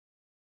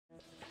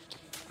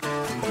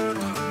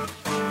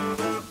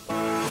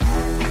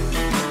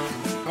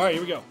All right,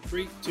 here we go.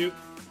 3, 2.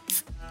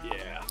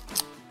 Yeah.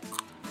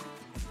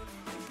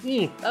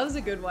 That was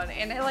a good one.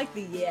 And I like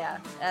the yeah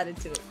added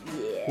to it.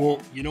 Yeah. Well,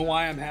 you know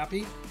why I'm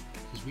happy?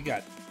 Because we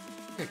got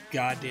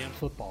goddamn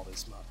football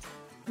this month.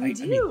 We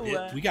do.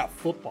 We got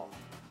football.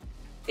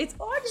 It's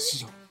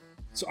August.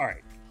 So, all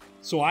right.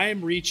 So I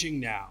am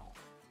reaching now.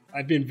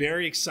 I've been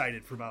very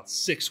excited for about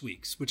 6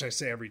 weeks, which I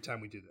say every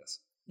time we do this.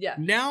 Yeah.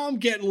 Now I'm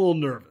getting a little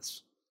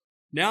nervous.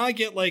 Now I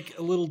get like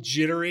a little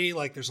jittery,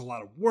 like there's a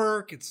lot of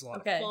work, it's a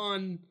lot of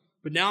fun.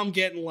 But now I'm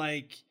getting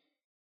like,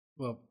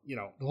 well, you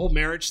know, the whole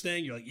marriage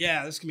thing, you're like,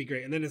 yeah, this can be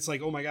great. And then it's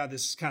like, oh my God,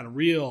 this is kind of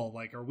real.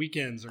 Like our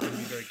weekends are going to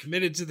be very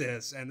committed to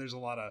this. And there's a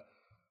lot of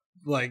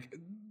like,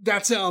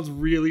 that sounds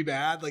really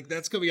bad. Like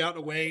that's coming out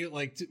in a way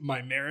like to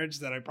my marriage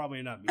that I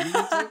probably not meaning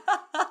it to.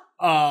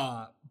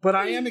 But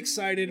I am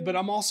excited, but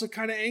I'm also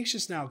kind of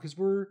anxious now because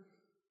we're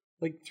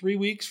like 3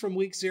 weeks from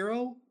week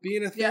 0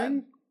 being a thing.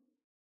 Yeah.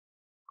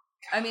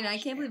 I mean, I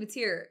can't believe it's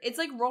here. It's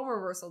like role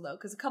reversal, though,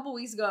 because a couple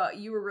weeks ago,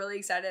 you were really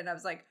excited, and I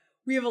was like,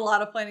 we have a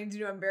lot of planning to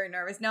do. I'm very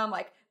nervous. Now I'm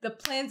like, the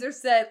plans are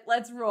set.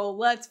 Let's roll.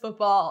 Let's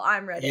football.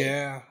 I'm ready.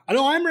 Yeah. I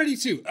know I'm ready,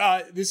 too.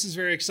 This is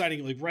very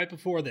exciting. Like, right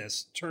before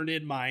this, turned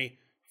in my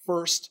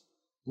first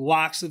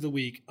locks of the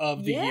week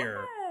of the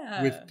year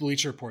with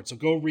Bleacher Report. So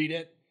go read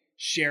it.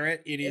 Share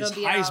it. It'll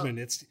be Heisman.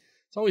 It's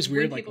always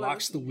weird, like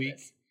locks of the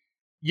week.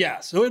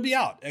 Yeah, so it'll be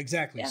out.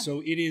 Exactly. Yeah. So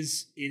it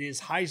is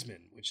Heisman,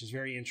 which is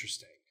very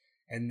interesting.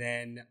 And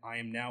then I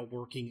am now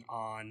working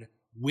on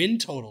win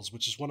totals,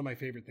 which is one of my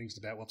favorite things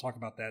to bet. We'll talk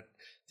about that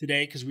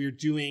today because we are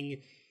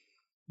doing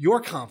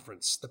your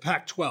conference, the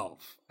Pac-12.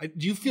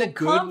 Do you feel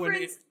good when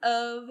Conference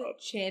of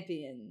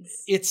Champions?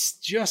 It's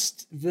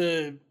just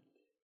the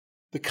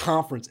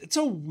conference. It's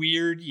a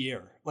weird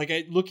year.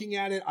 Like looking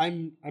at it,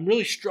 I'm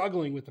really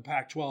struggling with the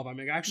Pac-12.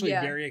 I'm actually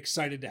very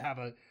excited to have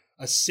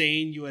a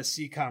sane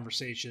USC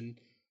conversation.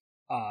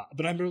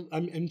 But I'm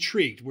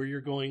intrigued where you're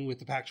going with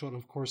the Pac-12, and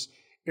of course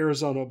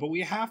Arizona. But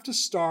we have to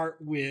start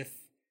with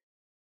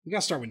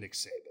Nick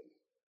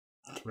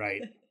Saban,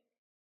 right?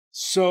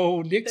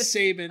 So Nick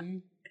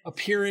Saban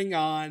appearing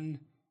on,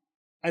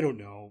 I don't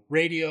know,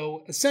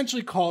 radio,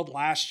 essentially called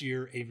last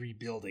year a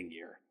rebuilding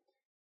year,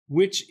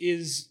 which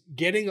is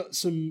getting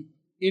some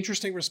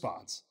interesting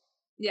response.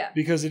 Yeah.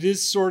 Because it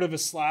is sort of a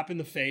slap in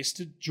the face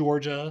to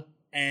Georgia.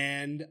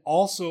 And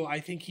also, I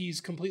think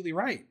he's completely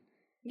right.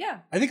 Yeah.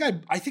 I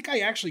think I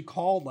actually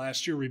called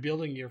last year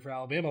rebuilding year for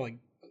Alabama like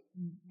a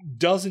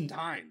dozen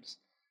times.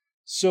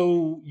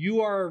 So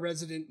you are a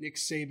resident Nick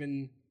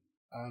Saban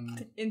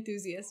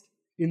enthusiast.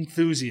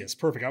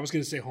 Perfect. I was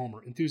going to say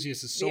homer.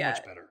 Enthusiast is so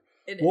much better.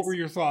 What were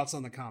your thoughts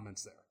on the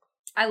comments there?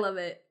 I love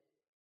it.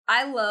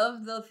 I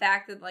love the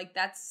fact that like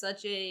that's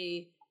such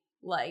a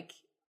like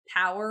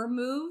power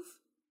move,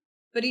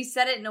 but he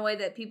said it in a way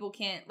that people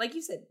can't, like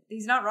you said,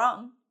 he's not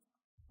wrong.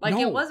 Like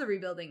it was a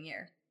rebuilding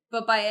year,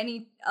 but by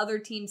any other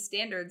team's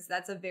standards,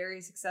 that's a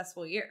very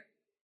successful year.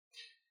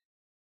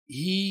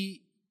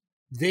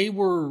 They're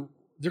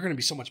going to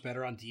be so much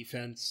better on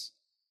defense.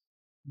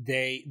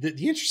 The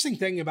interesting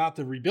thing about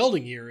the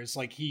rebuilding year is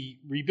like he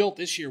rebuilt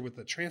this year with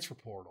the transfer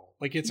portal.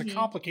 Like it's a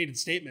complicated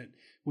statement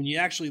when you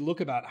actually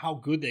look about how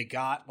good they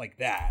got like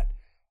that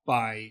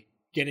by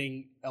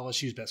getting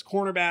LSU's best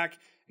cornerback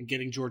and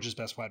getting Georgia's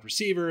best wide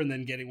receiver and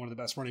then getting one of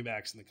the best running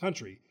backs in the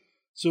country.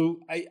 So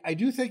I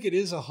do think it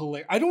is a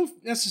hilarious. I don't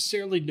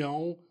necessarily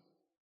know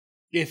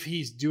if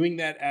he's doing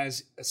that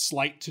as a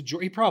slight to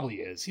Georgia. He probably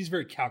is. He's a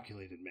very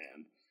calculated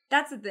man.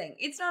 That's the thing.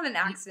 It's not an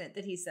accident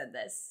that he said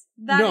this.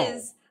 That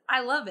is,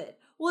 I love it.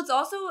 Well, it's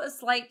also a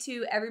slight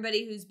to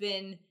everybody who's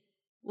been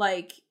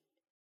like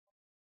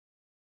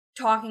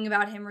talking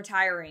about him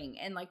retiring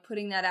and like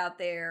putting that out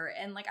there.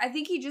 And like, I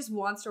think he just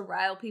wants to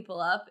rile people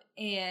up,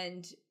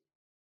 and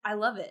I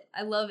love it.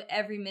 I love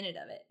every minute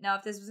of it. Now,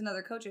 if this was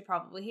another coach, I'd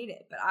probably hate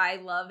it, but I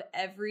love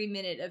every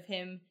minute of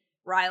him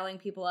riling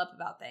people up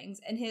about things.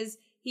 And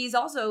he's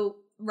also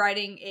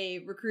writing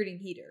a recruiting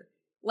heater.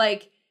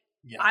 Like,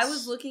 yes. I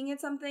was looking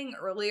at something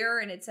earlier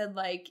and it said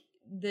like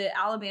the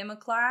Alabama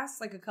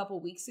class like a couple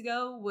weeks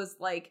ago was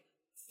like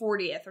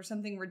 40th or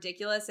something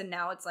ridiculous, and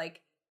now it's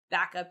like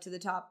back up to the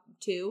top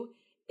 2.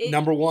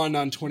 Number 1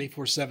 on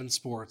 24/7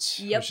 Sports.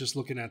 Yep. I was just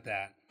looking at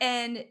that.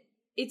 And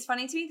it's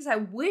funny to me because I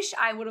wish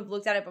I would have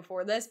looked at it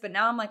before this, but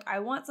now I'm like, I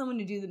want someone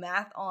to do the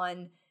math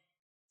on,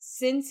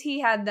 since he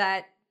had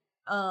that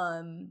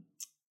I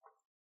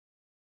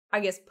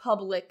guess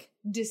public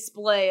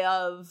display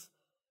of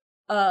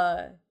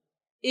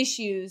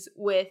issues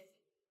with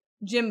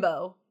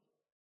Jimbo,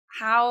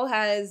 how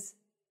has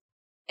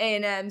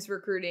A&M's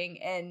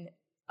recruiting and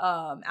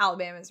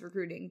Alabama's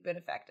recruiting been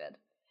affected?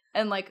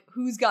 And like,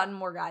 who's gotten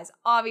more guys?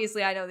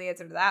 Obviously, I know the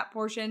answer to that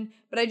portion,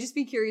 but I'd just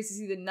be curious to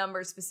see the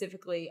numbers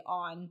specifically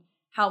on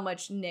how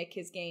much Nick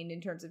has gained in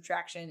terms of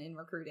traction in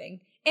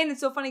recruiting. And it's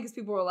so funny because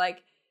people were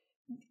like,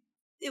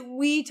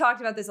 we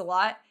talked about this a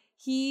lot.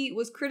 He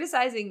was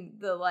criticizing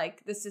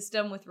the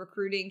system with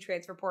recruiting,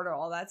 transfer portal,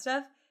 all that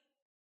stuff,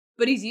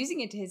 but he's using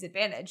it to his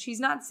advantage.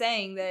 He's not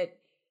saying that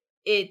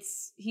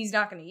he's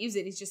not going to use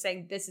it. He's just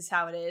saying this is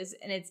how it is,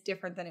 and it's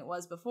different than it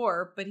was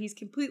before. But he's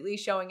completely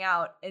showing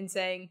out and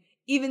saying,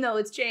 even though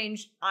it's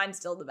changed, I'm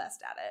still the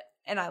best at it,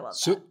 and I love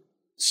that.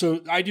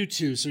 So I do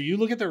too. So you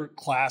look at their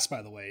class,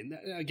 by the way.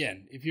 And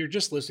again, if you're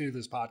just listening to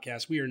this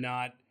podcast, we are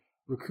not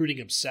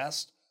recruiting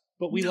obsessed,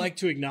 but we like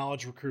to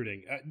acknowledge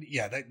recruiting.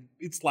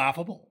 It's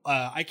laughable.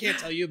 I can't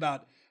tell you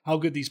about how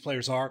good these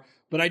players are,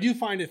 but I do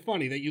find it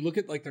funny that you look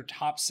at like their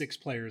top 6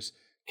 players.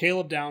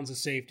 Caleb Downs, a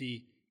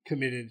safety,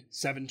 committed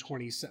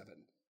 727,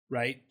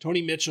 right?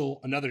 Tony Mitchell,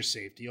 another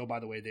safety. Oh,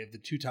 by the way, they have the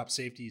 2 top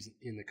safeties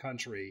in the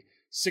country,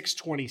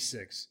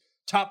 626.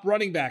 Top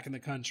running back in the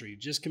country,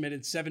 just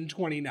committed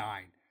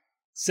 729.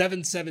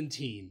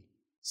 717,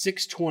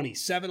 620,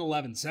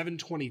 711,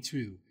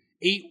 722,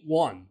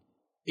 81,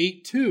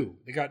 82.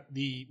 They got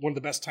one of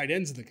the best tight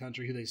ends in the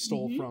country who they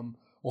stole from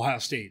Ohio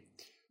State.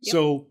 Yep.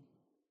 So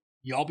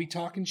y'all be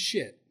talking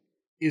shit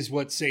is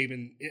what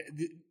Saban,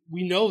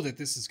 we know that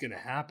this is going to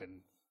happen,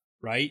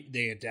 right?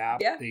 They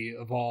adapt, they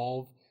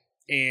evolve,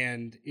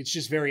 and it's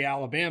just very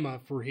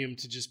Alabama for him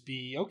to just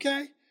be,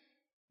 okay.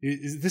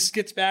 This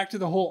gets back to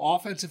the whole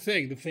offensive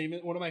thing.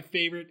 One of my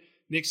favorite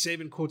Nick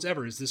Saban quotes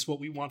ever, is this what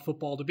we want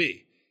football to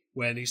be?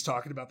 When he's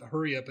talking about the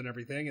hurry up and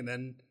everything, and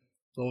then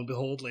lo and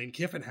behold, Lane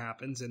Kiffin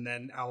happens, and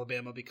then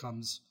Alabama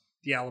becomes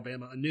the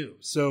Alabama anew.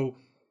 So,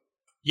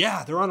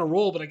 yeah, they're on a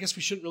roll, but I guess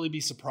we shouldn't really be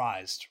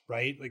surprised,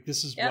 right? Like,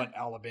 this is what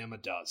Alabama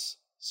does.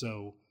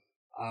 So,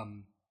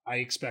 I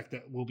expect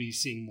that we'll be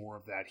seeing more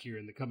of that here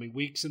in the coming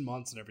weeks and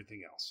months and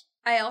everything else.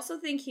 I also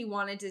think he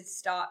wanted to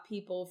stop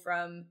people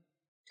from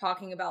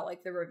talking about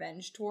like the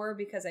revenge tour,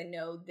 because I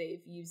know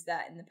they've used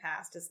that in the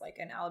past as like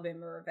an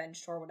Alabama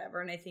revenge tour or whatever.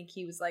 And I think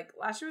he was like,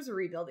 last year was a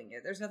rebuilding year.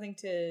 There's nothing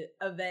to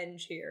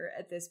avenge here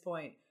at this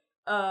point.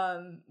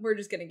 We're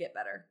just going to get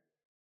better.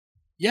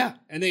 Yeah.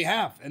 And they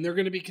have, and they're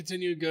going to be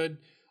continued good.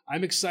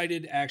 I'm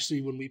excited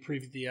actually when we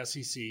preview the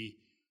SEC.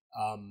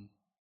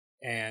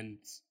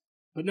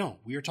 But no,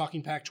 we are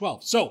talking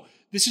Pac-12. So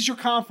this is your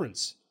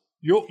conference.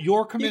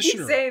 Your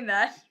commissioner. You keep saying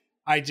that.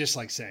 I just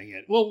like saying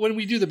it. Well, when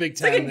we do the Big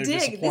Ten, it's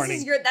like a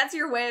dig. That's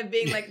your way of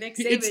being like Nick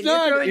Saban. It's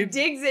not, you're throwing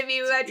digs at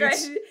me when I try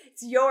to.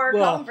 It's your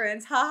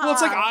conference. Ha ha. Well,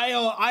 it's like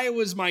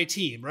Iowa's my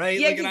team, right?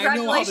 Yeah, like,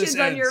 congratulations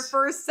on your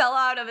first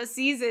sellout of a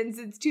season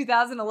since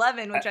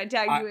 2011, which I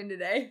tagged you in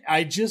today.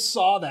 I just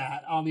saw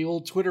that on the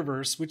old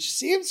Twitterverse, which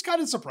seems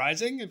kind of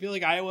surprising. I feel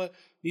like Iowa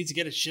needs to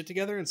get its shit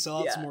together and sell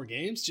out some more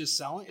games. Just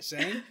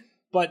saying.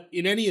 But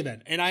in any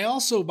event, and I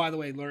also, by the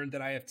way, learned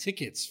that I have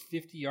tickets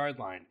 50-yard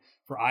line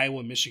for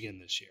Iowa, Michigan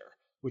this year,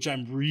 which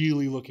I'm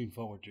really looking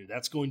forward to.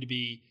 That's going to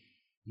be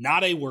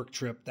not a work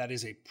trip. That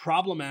is a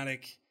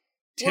problematic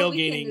tailgating. What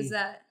weekend is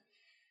that?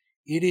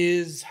 It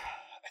is,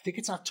 I think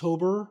it's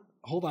October.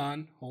 Hold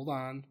on.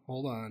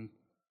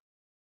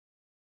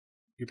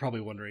 You're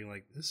probably wondering,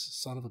 like, this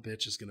son of a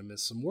bitch is going to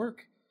miss some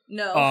work.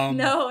 No.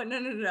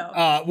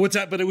 What's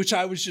that? But which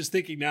I was just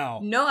thinking now.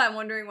 No, I'm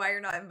wondering why you're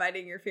not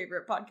inviting your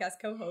favorite podcast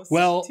co-host.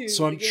 Well,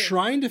 so I'm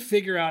trying to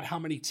figure out how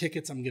many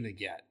tickets I'm going to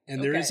get.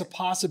 And there is a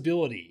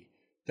possibility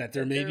that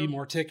there may be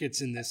more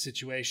tickets in this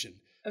situation.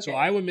 Okay. So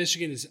Iowa,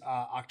 Michigan is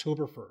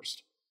October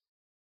 1st,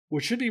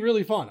 which should be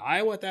really fun.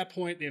 Iowa at that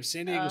point, they have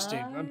San Diego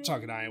State. I'm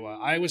talking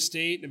Iowa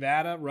State,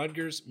 Nevada,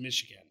 Rutgers,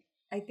 Michigan.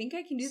 I think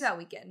I can do that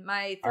weekend.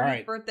 My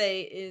 30th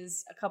birthday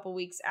is a couple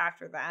weeks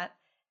after that.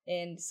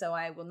 And so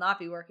I will not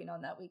be working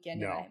on that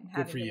weekend. And I'm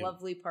having a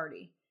lovely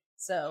party.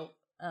 So,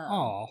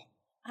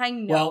 I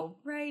know,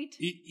 right?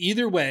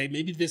 Either way,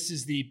 maybe this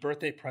is the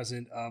birthday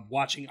present of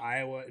watching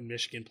Iowa and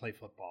Michigan play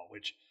football,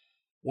 which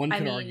one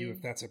could argue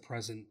if that's a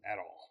present at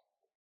all.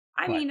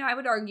 I mean, I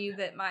would argue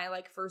that my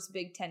first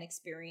Big Ten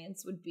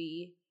experience would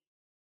be.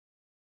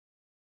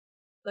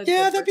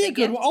 That'd be a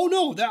good one. Oh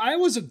no,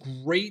 Iowa's a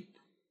great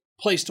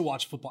place to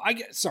watch football. I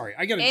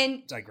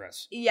gotta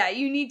digress. Yeah,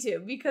 you need to,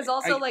 because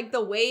also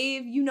the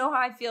wave, you know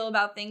how I feel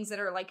about things that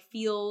are like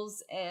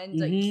feels and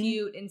like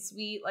cute and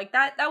sweet. Like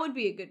that would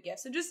be a good gift.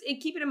 So just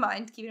keep it in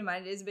mind. Keep it in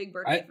mind. It is a big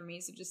birthday for me,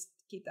 so just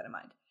keep that in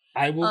mind.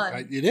 I will.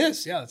 It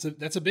is. Yeah,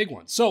 that's a big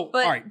one. So all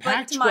right,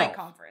 Pac-12. But to my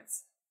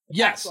conference.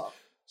 Yes. Pac-12.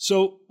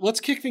 So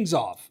let's kick things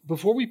off.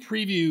 Before we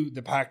preview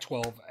the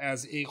Pac-12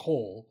 as a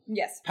whole,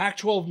 yes,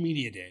 Pac-12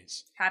 Media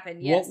Days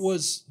happened. Yes.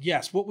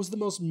 What was the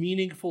most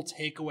meaningful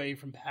takeaway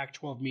from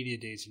Pac-12 Media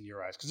Days in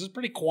your eyes? Because it's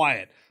pretty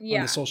quiet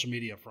on the social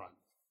media front.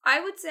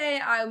 I would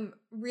say I'm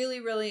really,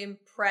 really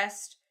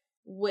impressed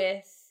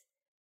with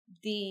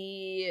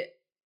the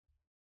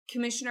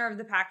commissioner of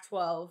the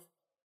Pac-12,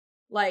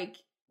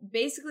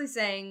 basically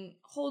saying,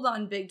 "Hold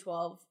on, Big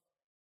 12.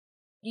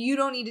 You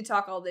don't need to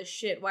talk all this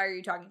shit. Why are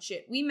you talking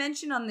shit?" We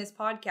mentioned on this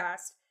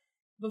podcast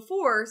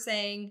before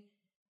saying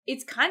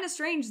it's kind of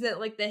strange that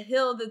the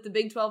hill that the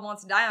Big 12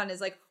 wants to die on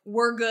is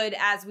we're good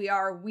as we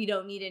are. We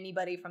don't need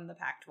anybody from the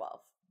Pac-12.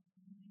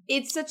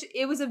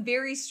 It was a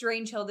very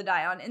strange hill to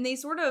die on. And they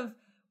sort of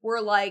were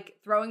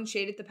throwing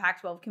shade at the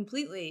Pac-12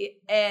 completely.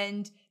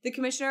 And the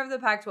commissioner of the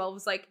Pac-12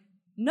 was like,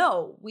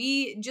 no,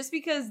 just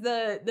because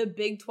the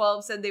Big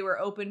 12 said they were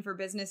open for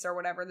business or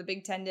whatever, the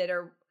Big 10 did,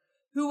 or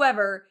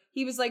whoever,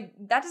 he was like,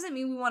 that doesn't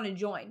mean we want to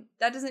join.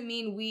 That doesn't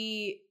mean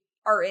we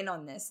are in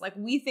on this. Like,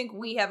 we think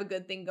we have a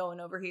good thing going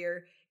over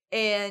here.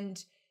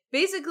 And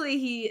basically,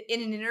 he,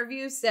 in an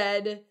interview,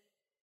 said,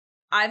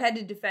 I've had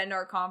to defend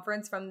our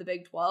conference from the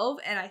Big 12,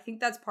 and I think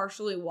that's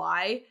partially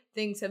why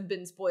things have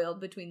been spoiled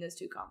between those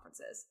two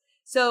conferences.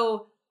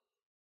 So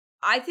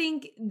I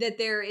think that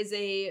there is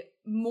a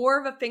more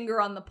of a finger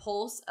on the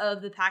pulse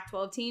of the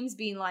Pac-12 teams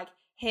being like,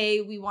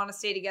 hey, we want to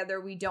stay together.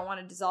 We don't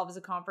want to dissolve as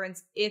a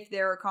conference. If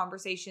there are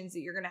conversations that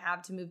you're going to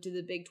have to move to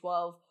the Big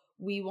 12,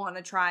 we want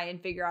to try and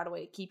figure out a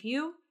way to keep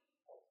you.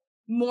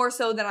 More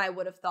so than I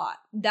would have thought.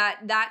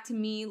 That to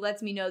me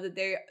lets me know that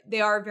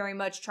they are very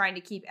much trying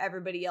to keep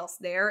everybody else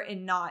there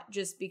and not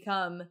just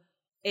become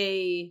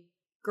a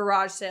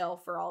garage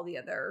sale for all the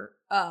other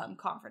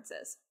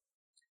conferences.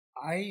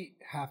 I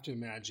have to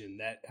imagine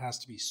that has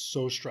to be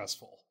so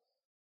stressful.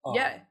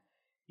 Yeah.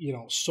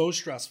 So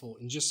stressful.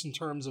 And just in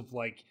terms of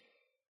like,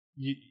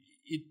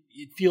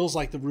 it feels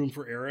like the room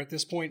for error at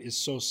this point is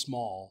so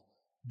small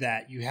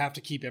that you have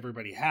to keep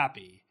everybody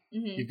happy.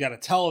 Mm-hmm. You've got a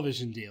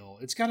television deal.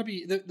 It's got to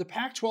be the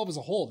Pac-12 as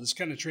a whole. This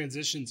kind of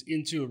transitions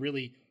into a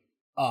really,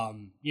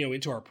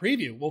 into our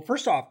preview. Well,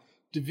 first off,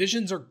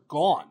 divisions are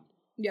gone.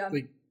 Yeah.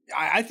 Like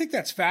I think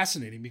that's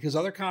fascinating because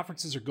other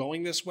conferences are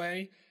going this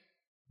way.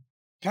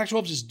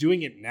 Pac-12 is just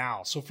doing it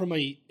now. So from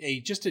a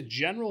just a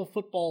general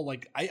football,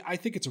 like I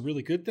think it's a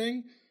really good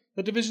thing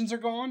that divisions are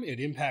gone. It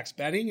impacts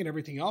betting and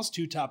everything else.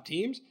 2 top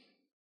teams.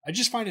 I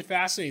just find it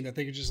fascinating that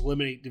they could just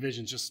eliminate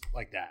divisions just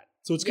like that.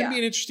 So it's going to be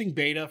an interesting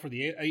beta for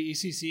the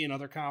ACC and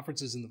other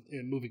conferences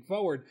in moving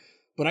forward.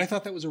 But I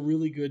thought that was a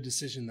really good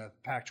decision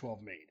that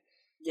Pac-12 made.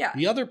 Yeah.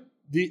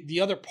 The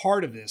other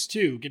part of this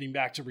too, getting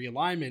back to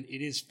realignment,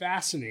 it is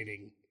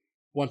fascinating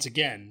once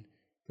again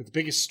that the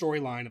biggest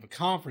storyline of a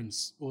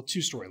conference, well, 2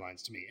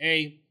 storylines to me.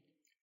 A,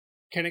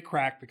 can it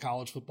crack the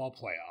college football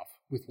playoff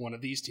with one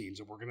of these teams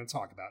that we're going to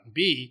talk about? And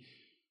B,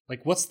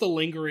 like what's the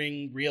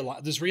lingering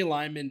does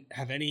realignment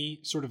have any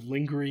sort of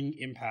lingering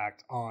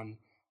impact on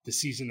the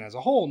season as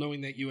a whole,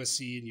 knowing that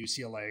USC and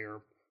UCLA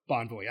are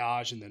bon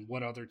voyage, and then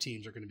what other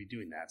teams are going to be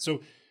doing that? So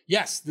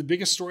yes, the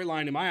biggest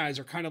storyline in my eyes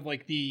are kind of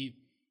like the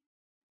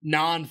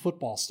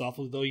non-football stuff,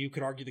 although you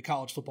could argue the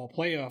college football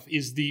playoff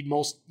is the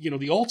most,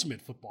 the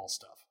ultimate football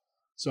stuff.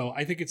 So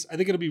I think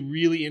it'll be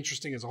really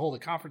interesting as a whole. The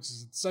conference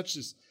is at such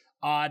this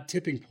odd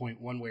tipping point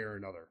one way or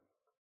another.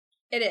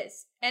 It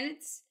is. And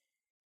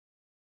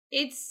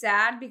it's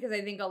sad because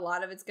I think a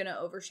lot of it's going to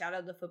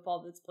overshadow the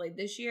football that's played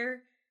this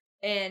year.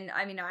 And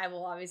I mean, I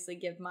will obviously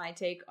give my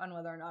take on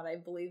whether or not I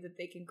believe that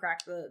they can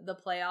crack the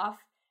playoff.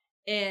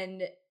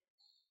 And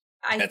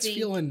that's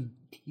feeling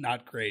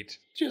not great.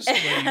 Just the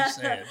way you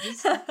say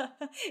it.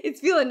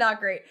 It's feeling not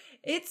great.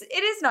 It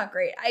is not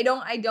great. I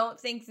don't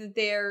think that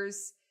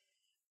there's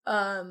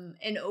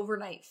an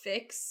overnight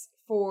fix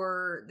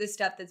for the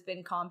stuff that's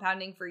been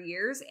compounding for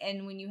years.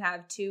 And when you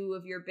have 2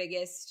 of your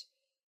biggest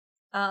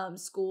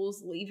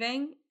schools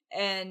leaving,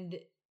 and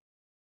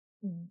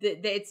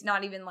it's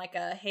not even like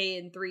a, hey,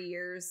 in 3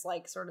 years,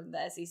 like sort of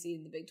the SEC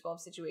and the Big 12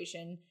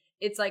 situation.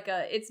 It's like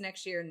it's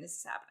next year and this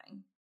is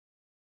happening.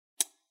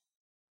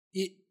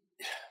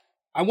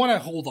 I want to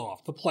hold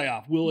off the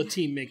playoff. Will a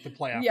team make the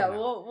playoff? Yeah,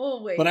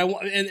 we'll wait. But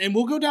and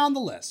we'll go down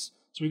the list.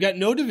 So we've got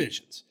no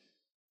divisions.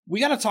 We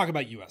got to talk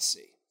about USC.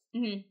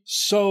 Mm-hmm.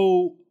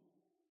 So,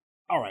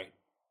 all right.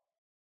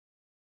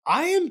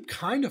 I am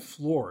kind of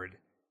floored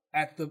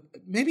at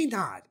maybe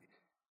not,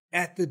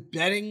 at the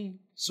betting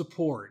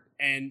support.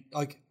 And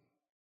like,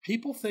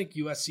 people think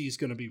USC is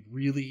going to be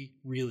really,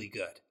 really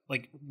good,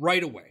 like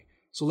right away.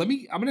 So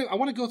I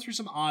want to go through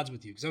some odds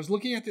with you because I was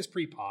looking at this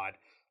pre-pod,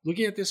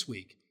 looking at this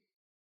week.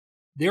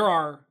 There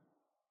are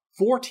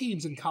 4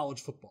 teams in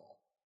college football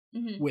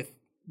with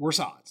worse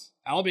odds: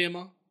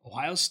 Alabama,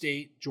 Ohio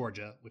State,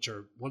 Georgia, which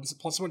are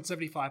plus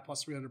 175,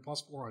 plus 300,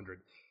 plus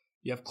 400.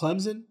 You have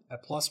Clemson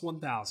at plus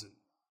 1,000.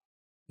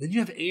 Then you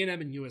have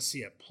A&M and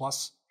USC at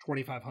plus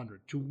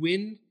 2,500 to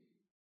win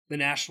the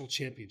national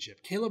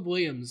championship. Caleb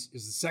Williams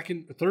is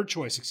the third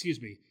choice,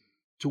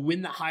 to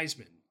win the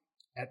Heisman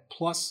at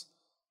plus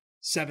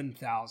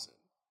 7,000.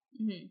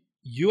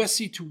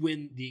 USC to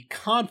win the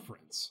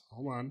conference,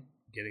 hold on,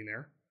 getting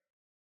there,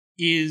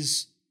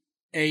 is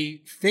a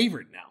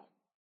favorite now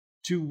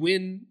to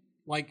win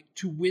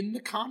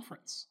the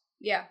conference.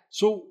 Yeah.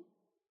 So,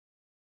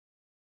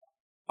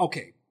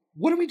 okay,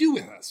 what do we do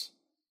with this?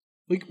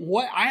 Like,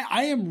 what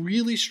I am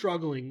really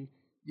struggling.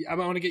 I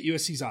want to get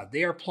USC's odd.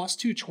 They are plus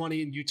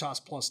 220 and Utah's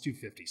plus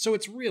 250. So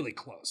it's really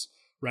close,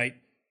 right?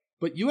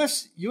 But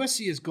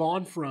USC has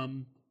gone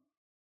from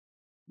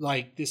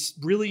like this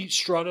really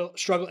struggle,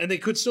 and they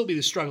could still be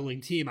the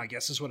struggling team, I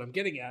guess is what I'm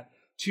getting at,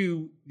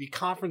 to the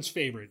conference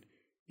favorite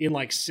in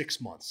like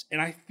 6 months.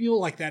 And I feel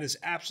like that is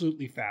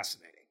absolutely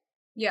fascinating.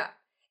 Yeah.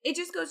 It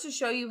just goes to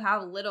show you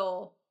how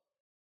little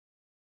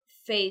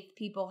faith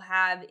people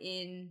have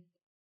in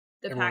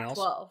the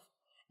Pac-12.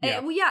 Yeah.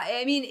 And, well, yeah,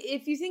 I mean,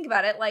 if you think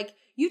about it, like,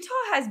 Utah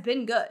has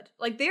been good.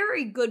 Like, they're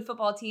a good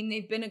football team.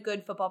 They've been a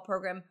good football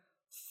program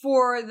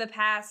for the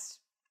past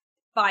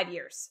 5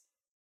 years.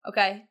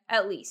 Okay?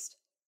 At least.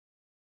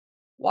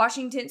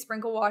 Washington,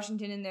 sprinkle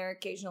Washington in there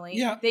occasionally.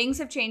 Yeah. Things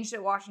have changed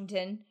at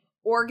Washington.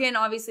 Oregon,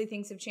 obviously,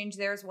 things have changed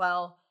there as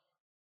well.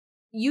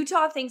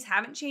 Utah, things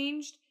haven't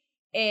changed,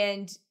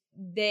 and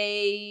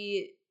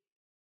there's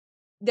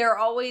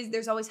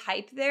always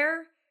hype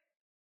there,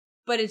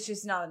 but it's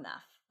just not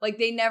enough. Like,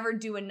 they never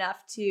do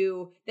enough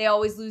they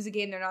always lose a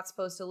game they're not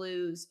supposed to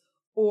lose,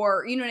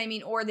 or, you know what I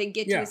mean? Or they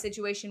get to a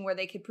situation where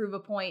they could prove a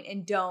point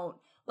and don't.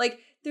 Like,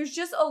 there's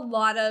just a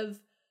lot of,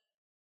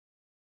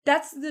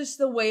 that's just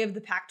the way of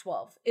the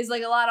Pac-12, is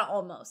like a lot of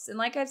almost. And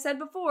like I've said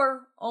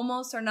before,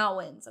 almost are not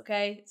wins,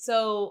 okay?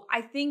 So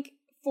I think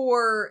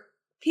for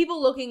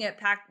people looking at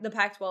the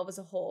Pac-12 as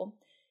a whole,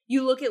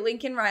 you look at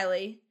Lincoln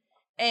Riley,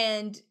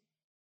 and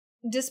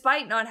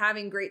despite not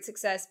having great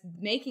success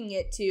making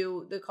it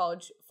to the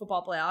college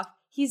football playoff,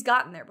 he's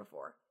gotten there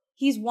before.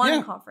 He's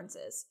won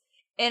conferences.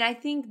 And I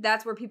think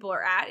that's where people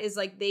are at, is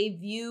like they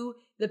view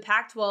the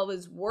Pac-12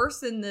 as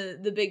worse than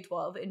the Big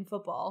 12 in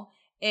football,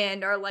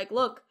 and are like,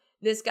 look,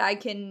 this guy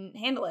can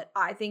handle it.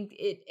 I think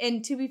it,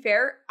 and to be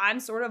fair,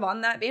 I'm sort of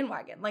on that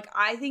bandwagon. Like,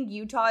 I think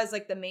Utah is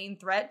like the main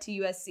threat to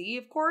USC,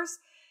 of course.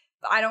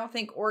 But I don't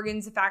think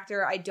Oregon's a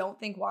factor. I don't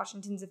think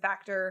Washington's a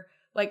factor.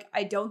 Like,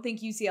 I don't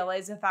think UCLA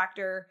is a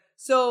factor.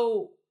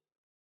 So,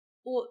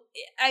 well,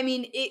 I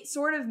mean, it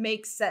sort of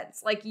makes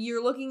sense. Like,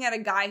 you're looking at a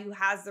guy who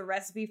has the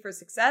recipe for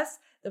success,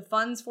 the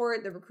funds for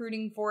it, the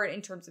recruiting for it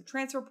in terms of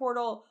transfer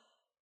portal.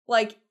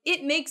 Like,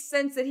 it makes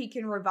sense that he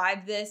can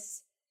revive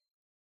this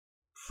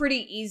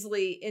pretty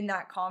easily in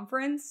that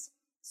conference.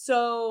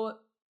 So,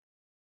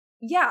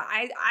 yeah,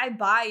 I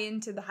buy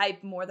into the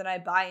hype more than I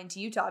buy into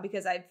Utah,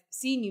 because I've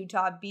seen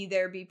Utah be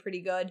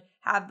pretty good,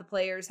 have the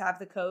players, have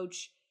the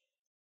coach,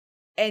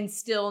 and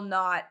still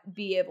not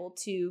be able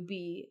to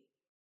be,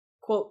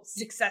 quote,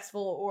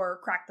 successful or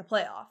crack the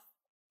playoff.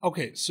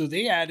 Okay, so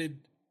they added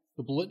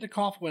the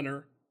Biletnikoff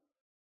winner,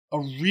 a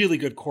really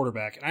good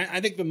quarterback. And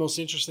I think the most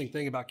interesting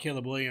thing about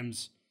Caleb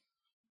Williams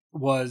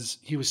was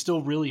he was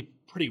still really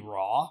pretty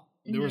raw.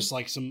 There was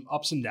like some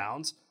ups and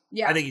downs.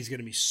 Yeah. I think he's going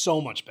to be so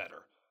much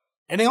better.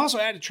 And they also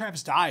added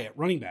Travis Dye at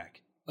running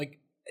back. Like,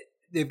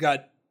 they've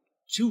got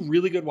two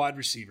really good wide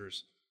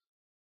receivers.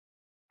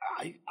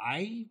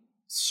 I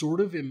sort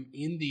of am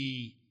in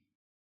the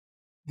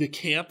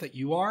camp that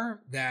you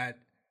are, that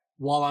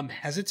while I'm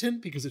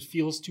hesitant because it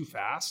feels too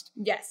fast.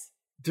 Yes.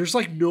 There's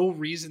like no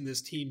reason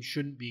this team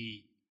shouldn't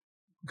be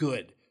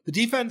good. The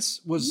defense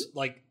was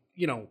like,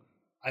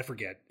 I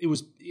forget. It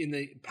was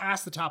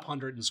past the top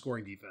 100 in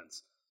scoring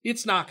defense.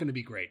 It's not going to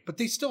be great, but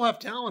they still have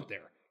talent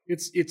there.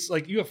 It's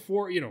like you have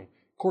four,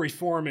 Corey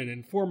Foreman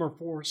and former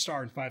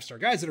 4-star and 5-star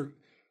guys that are,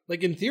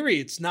 like, in theory,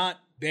 it's not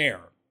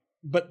there,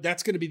 but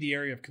that's going to be the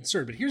area of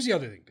concern. But here's the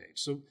other thing, Paige.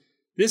 So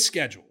this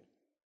schedule,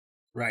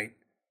 right?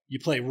 You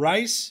play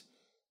Rice,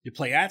 you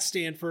play at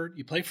Stanford,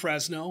 you play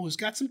Fresno, who's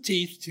got some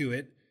teeth to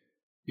it.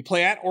 You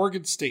play at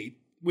Oregon State,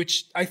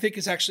 which I think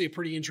is actually a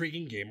pretty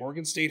intriguing game.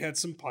 Oregon State had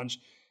some punch.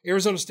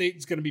 Arizona State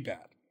is going to be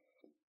bad.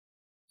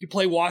 You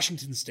play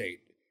Washington State.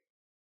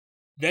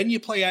 Then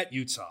you play at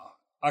Utah,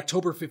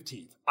 October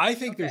 15th. I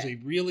think there's a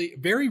really,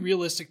 very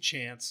realistic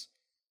chance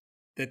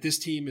that this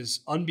team is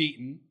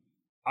unbeaten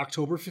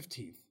October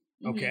 15th.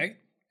 Okay?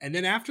 And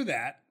then after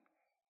that,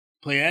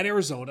 play at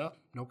Arizona.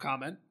 No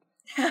comment.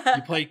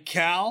 You play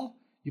Cal.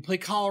 You play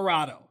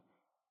Colorado.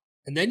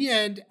 And then you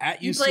end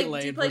at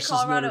UCLA. Do you play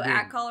Colorado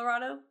at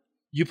Colorado?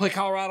 You play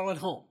Colorado at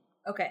home.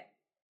 Okay.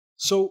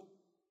 So,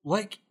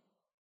 like,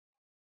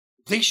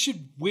 they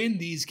should win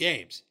these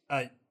games.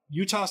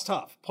 Utah's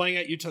tough. Playing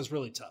at Utah is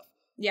really tough.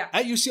 Yeah.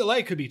 At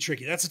UCLA could be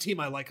tricky. That's a team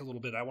I like a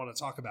little bit. I want to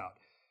talk about.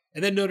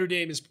 And then Notre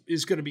Dame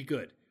is going to be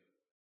good.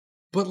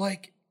 But,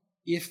 like,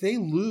 if they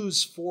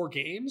lose 4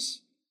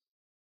 games,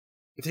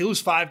 if they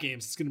lose 5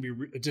 games, it's going to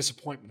be a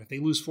disappointment. If they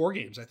lose 4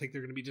 games, I think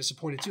they're going to be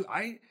disappointed too.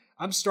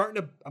 I'm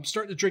starting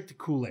to drink the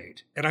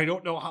Kool-Aid, and I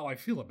don't know how I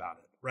feel about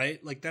it.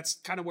 Right? Like, that's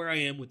kind of where I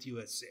am with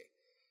USC.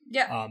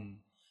 Yeah.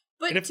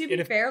 But to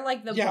be fair,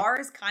 like, the bar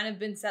has kind of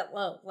been set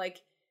low.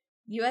 Like,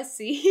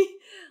 USC,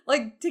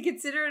 like, to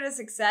consider it a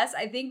success,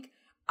 I think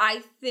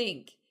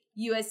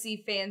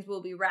USC fans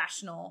will be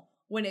rational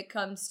when it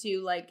comes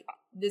to, like,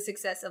 the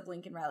success of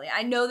Lincoln Riley.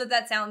 I know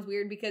that sounds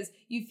weird because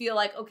you feel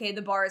like, okay,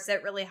 the bar is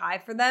set really high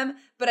for them,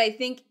 but I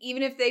think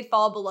even if they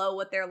fall below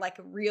what their, like,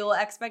 real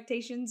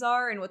expectations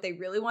are and what they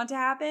really want to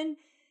happen,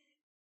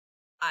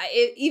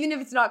 even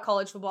if it's not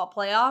college football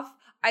playoff,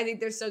 I think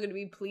they're still going to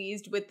be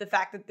pleased with the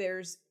fact that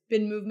there's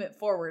been movement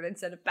forward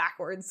instead of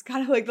backwards,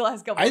 kind of like the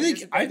last couple of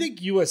years. I think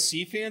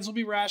USC fans will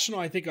be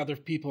rational. I think other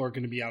people are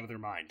going to be out of their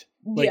mind.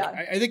 Like,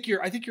 yeah. I think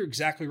you're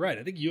exactly right.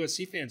 I think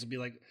USC fans will be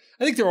like,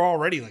 I think they're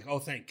already like, oh,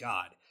 thank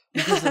God,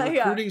 because the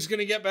recruiting is going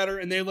to get better,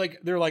 and they're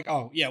like,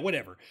 oh yeah,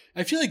 whatever.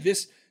 I feel like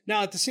this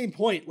now at the same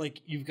point,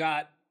 like, you've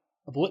got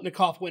a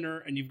Biletnikoff winner,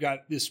 and you've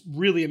got this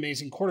really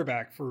amazing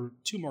quarterback for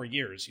 2 more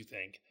years, you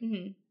think,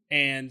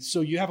 and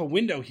so you have a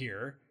window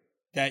here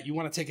that you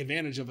want to take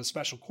advantage of a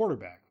special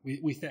quarterback.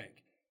 We think.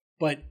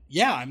 But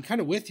yeah, I'm kind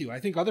of with you.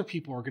 I think other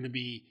people are going to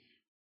be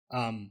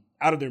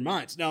out of their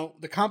minds. Now,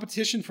 the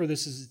competition for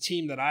this is a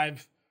team that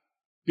I've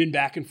been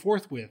back and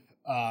forth with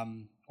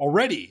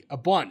already a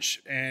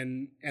bunch,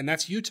 and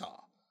that's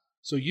Utah.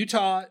 So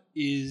Utah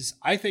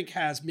I think,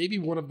 has maybe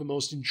one of the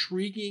most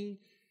intriguing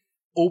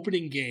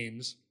opening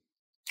games,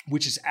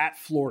 which is at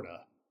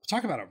Florida.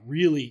 Talk about a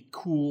really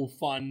cool,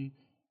 fun,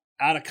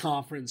 out of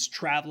conference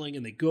traveling,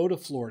 and they go to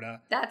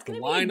Florida. That's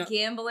going to be a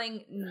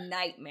gambling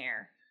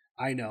nightmare.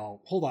 I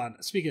know. Hold on.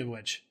 Speaking of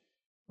which,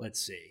 let's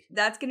see.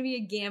 That's going to be a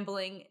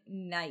gambling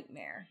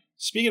nightmare.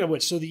 Speaking of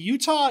which, so the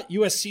Utah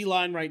USC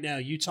line right now,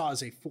 Utah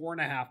is a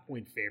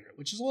 4.5-point favorite,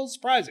 which is a little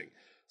surprising.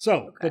 So,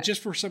 okay. But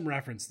just for some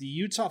reference, the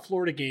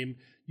Utah-Florida game,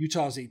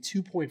 Utah is a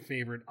 2-point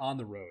favorite on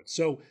the road.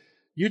 So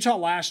Utah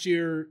last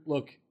year,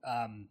 look,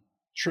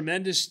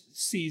 tremendous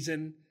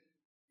season.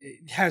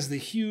 It has the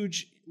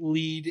huge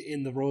lead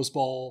in the Rose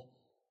Bowl,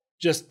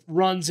 just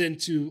runs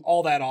into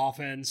all that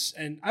offense.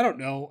 And I don't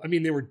know. I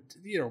mean, they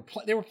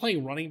were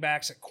playing running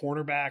backs at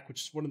cornerback,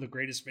 which is one of the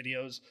greatest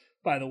videos,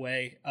 by the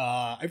way.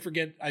 I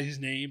forget his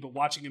name, but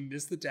watching him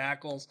miss the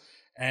tackles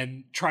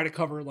and try to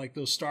cover like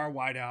those star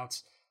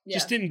wideouts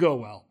just didn't go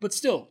well. But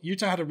still,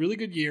 Utah had a really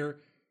good year.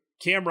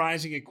 Cam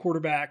Rising at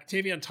quarterback,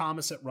 Tavion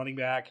Thomas at running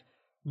back.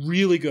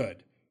 Really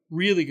good.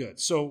 Really good.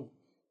 So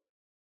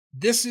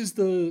this is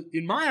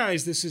in my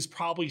eyes, this is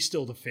probably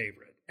still the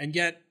favorite. And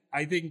yet,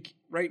 I think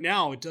right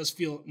now it does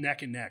feel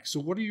neck and neck. So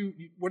what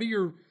are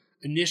your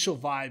initial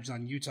vibes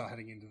on Utah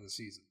heading into the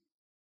season?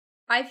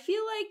 I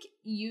feel like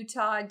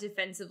Utah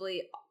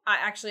defensively,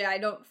 I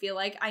don't feel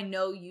like, I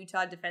know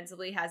Utah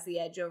defensively has the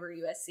edge over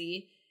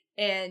USC,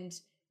 and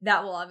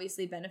that will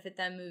obviously benefit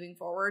them moving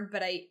forward.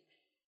 But I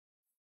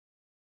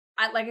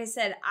like I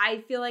said,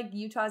 I feel like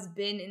Utah's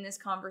been in this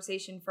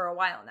conversation for a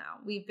while now.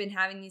 We've been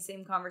having these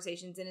same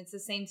conversations, and it's the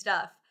same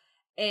stuff.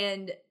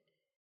 And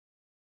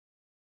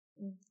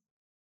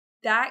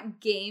that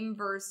game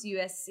versus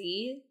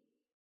USC,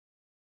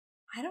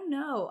 I don't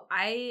know.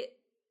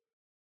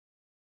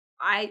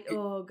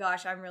 Oh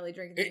gosh, I'm really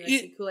drinking the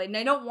USC Kool-Aid, and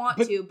I don't want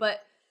to, but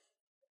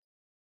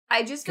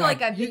I just feel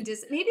like I've been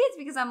maybe it's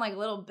because I'm like a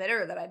little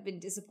bitter that I've been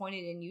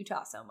disappointed in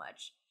Utah so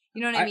much.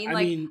 You know what I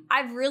mean?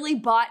 I've really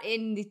bought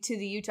into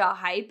the Utah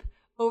hype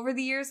over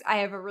the years. I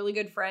have a really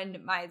good friend,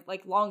 my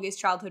like longest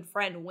childhood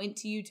friend, went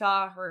to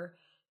Utah.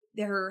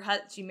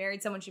 She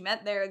married someone she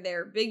met there.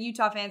 They're big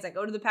Utah fans. I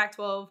go to the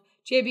Pac-12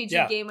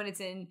 championship game when it's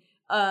in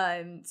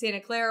Santa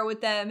Clara with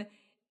them.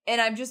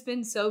 And I've just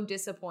been so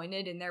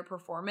disappointed in their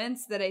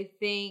performance that I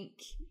think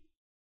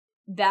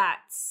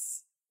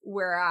that's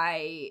where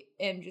I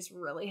am just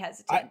really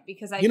hesitant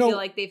because I feel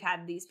like they've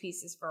had these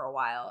pieces for a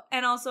while.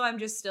 And also I'm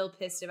just still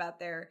pissed about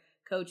their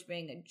coach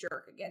being a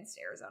jerk against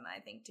Arizona, I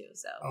think too.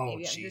 So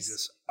maybe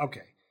Jesus.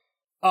 Okay.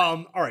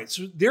 All right.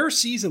 So their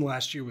season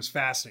last year was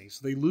fascinating.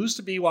 So they lose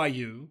to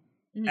BYU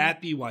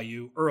at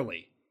BYU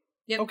early.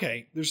 Yep.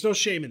 Okay. There's no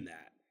shame in that.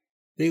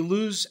 They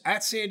lose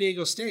at San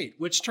Diego State,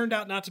 which turned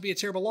out not to be a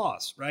terrible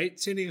loss, right?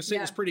 San Diego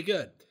State was pretty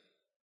good.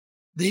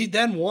 They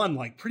then won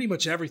like pretty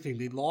much everything.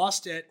 They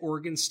lost at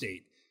Oregon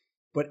State,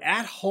 but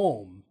at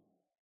home,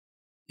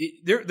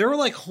 there were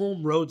like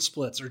home road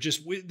splits, or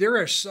just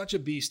they're such a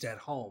beast at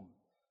home.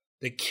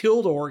 They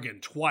killed Oregon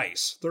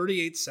twice,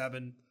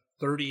 38-7,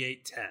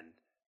 38-10.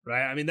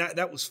 Right? I mean,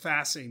 that was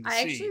fascinating to see.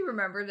 I actually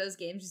remember those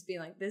games just being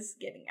like, this is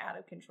getting out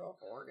of control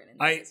for Oregon.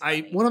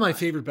 And one of my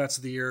favorite bets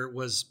of the year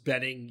was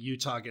betting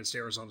Utah against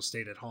Arizona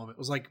State at home. It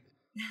was like,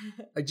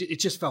 it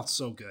just felt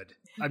so good.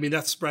 I mean,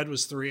 that spread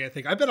was 3, I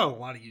think. I bet on a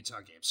lot of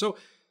Utah games. So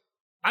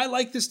I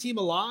like this team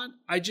a lot.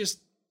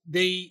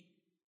 They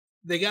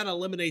got to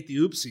eliminate the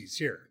oopsies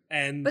here.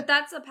 But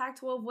that's a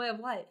Pac-12 way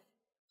of life.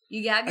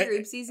 You have your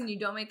oopsies and you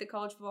don't make the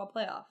college football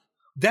playoff.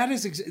 That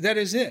is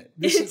it.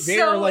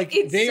 They are like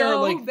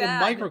the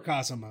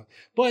microcosm.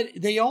 But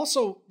they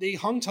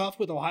hung tough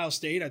with Ohio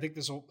State. I think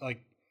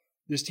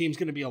this team's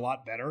going to be a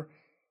lot better.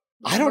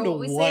 I don't know what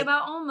we say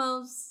about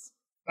almost.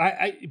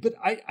 I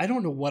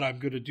don't know what I'm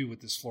going to do with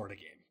this Florida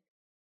game.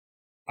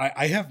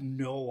 I have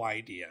no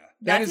idea.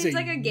 That seems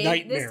like a game.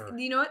 Nightmare.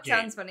 You know what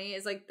sounds funny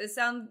is like this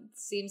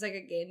seems like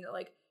a game that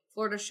like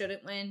Florida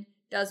shouldn't win,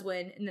 does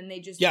win, and then they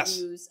just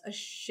lose a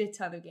shit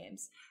ton of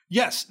games.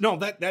 Yes. No,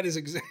 that is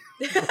exactly.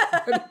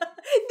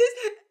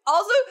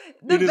 Also,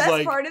 the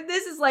best part of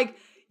this is like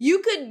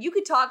you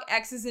could talk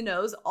X's and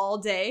O's all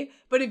day,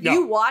 but if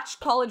you watch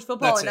college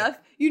football enough,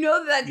 you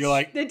know that you're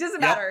like, it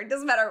doesn't matter. It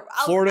doesn't matter.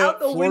 Florida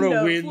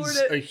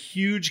wins a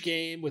huge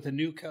game with a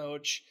new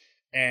coach,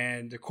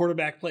 and the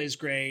quarterback plays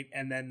great,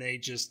 and then they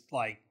just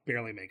like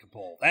barely make a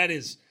bowl. That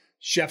is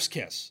chef's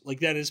kiss.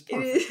 Like that is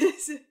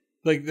perfect.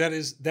 Like that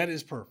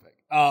is perfect.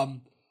 All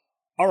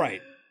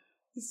right.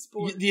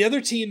 The other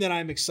team that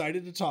I'm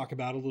excited to talk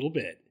about a little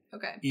bit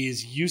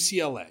is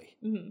UCLA.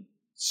 Mm-hmm.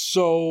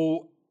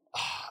 So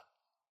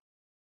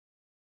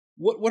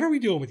what are we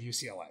doing with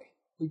UCLA?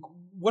 Like,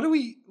 where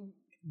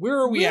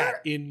are we at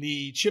in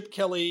the Chip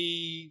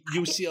Kelly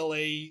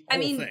UCLA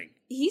thing?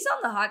 He's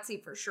on the hot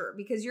seat for sure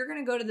because you're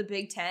going to go to the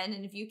Big Ten,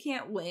 and if you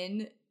can't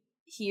win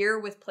here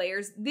with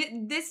players,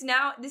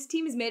 this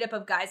team is made up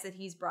of guys that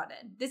he's brought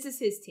in. This is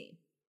his team.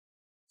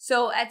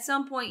 So at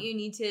some point you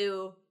need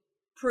to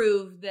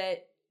prove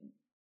that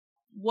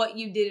what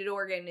you did at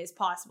Oregon is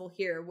possible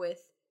here with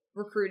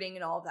recruiting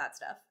and all of that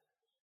stuff.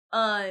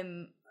 But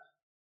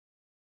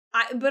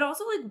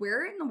also, like,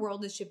 where in the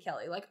world is Chip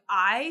Kelly? Like,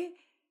 I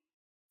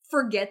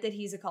forget that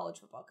he's a college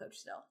football coach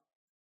still.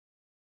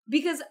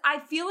 Because I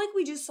feel like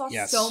we just saw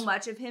so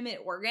much of him at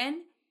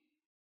Oregon.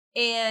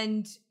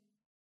 And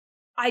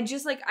I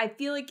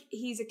feel like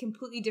he's a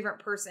completely different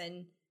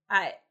person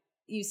at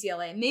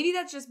UCLA. Maybe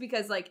that's just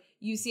because, like,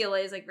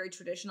 UCLA is, like, very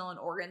traditional and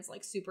Oregon's,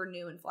 like, super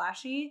new and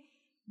flashy.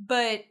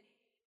 But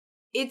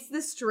it's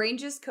the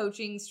strangest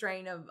coaching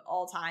strain of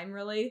all time,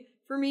 really,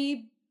 for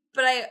me.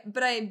 But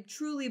I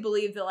truly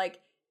believe that, like,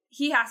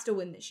 he has to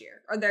win this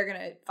year or they're going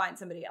to find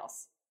somebody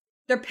else.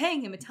 They're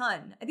paying him a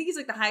ton. I think he's,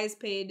 like, the highest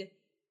paid,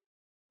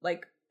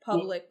 like,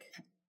 public.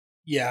 Well,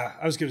 yeah,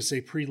 I was going to say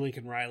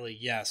pre-Lincoln Riley,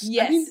 yes.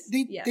 Yes. I mean,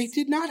 they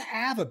did not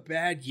have a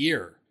bad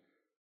year.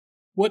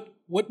 What?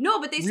 No,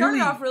 but they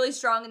started off really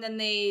strong and then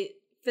they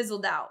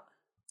fizzled out.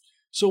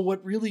 So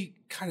what really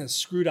kind of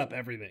screwed up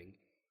everything?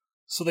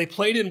 So they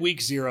played in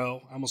week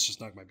 0. I almost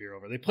just knocked my beer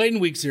over. They played in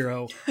week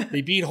 0.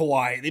 They beat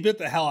Hawaii. They beat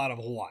the hell out of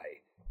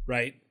Hawaii,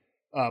 right?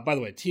 By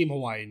the way, Team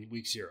Hawaii in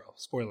week 0.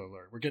 Spoiler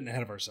alert. We're getting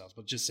ahead of ourselves,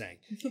 but just saying.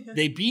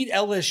 They beat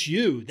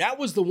LSU. That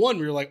was the one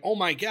where you're like, oh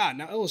my God.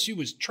 Now LSU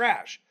was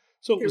trash.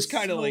 So it was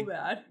kind of like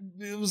bad.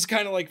 It was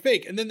kind of like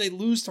fake. And then they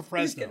lose to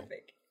Fresno.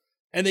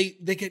 And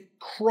they get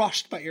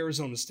crushed by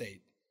Arizona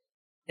State.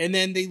 And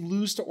then they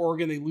lose to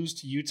Oregon. They lose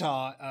to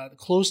Utah.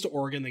 Close to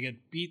Oregon. They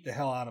get beat the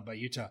hell out of by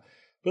Utah.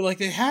 But like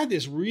they had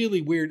this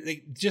really weird,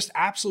 they just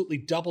absolutely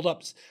doubled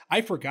up.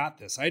 I forgot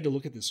this. I had to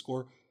look at this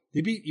score.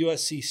 They beat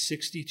USC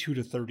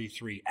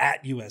 62-33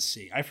 at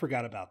USC. I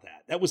forgot about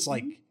that. That was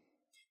like,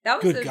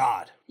 good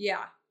God.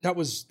 Yeah. That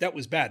was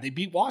bad. They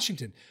beat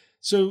Washington.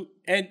 So,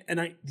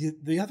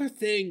 the other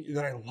thing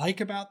that I like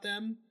about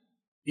them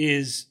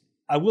is,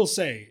 I will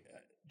say,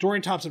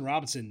 Dorian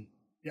Thompson-Robinson,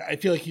 I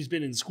feel like he's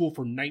been in school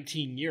for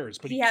 19 years,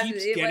 but he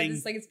keeps getting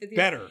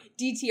better.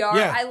 DTR.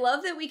 Yeah. I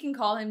love that we can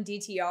call him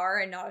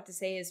DTR and not have to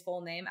say his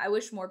full name. I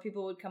wish more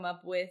people would come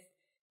up with,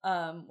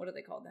 what do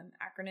they call them?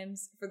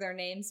 Acronyms for their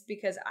names,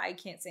 because I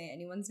can't say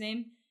anyone's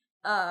name.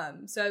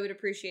 So I would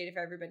appreciate if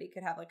everybody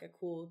could have like a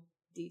cool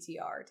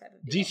DTR type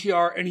of deal.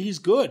 DTR, and he's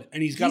good.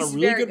 And he's got a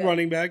really good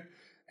running back.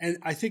 And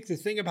I think the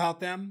thing about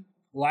them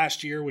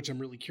last year, which I'm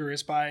really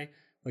curious by,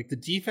 like the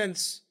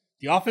defense,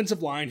 the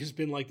offensive line has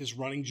been like this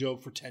running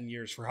joke for 10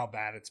 years for how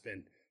bad it's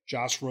been.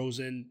 Josh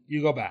Rosen,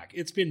 you go back.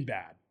 It's been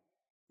bad.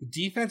 The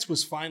defense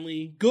was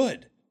finally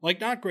good. Like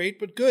not great,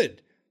 but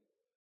good.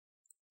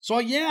 So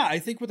yeah, I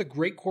think with a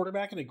great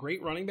quarterback and a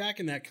great running back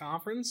in that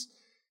conference,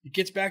 it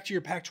gets back to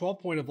your Pac-12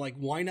 point of like,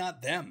 why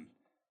not them?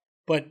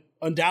 But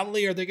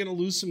undoubtedly, are they going to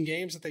lose some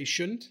games that they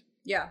shouldn't?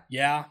 Yeah.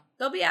 Yeah.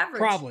 They'll be average.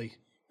 Probably.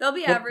 They'll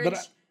be average.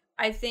 But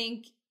I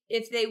think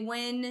if they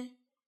win,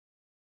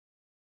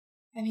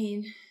 I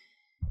mean,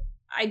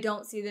 I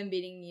don't see them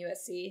beating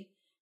USC,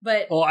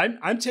 but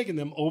I'm taking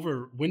them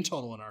over win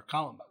total in our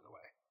column, by the way.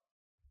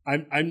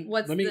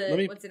 What's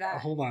it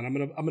at? Hold on, I'm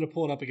gonna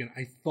pull it up again.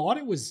 I thought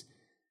it was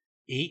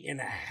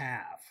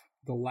 8.5.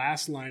 The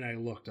last line I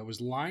looked, I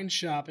was line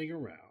shopping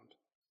around,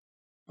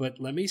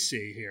 but let me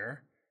see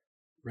here.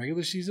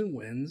 Regular season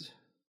wins,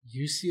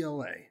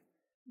 UCLA,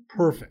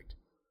 perfect.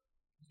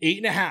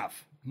 8.5.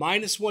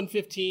 Minus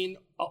 115,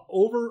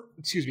 over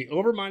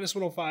minus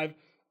 105,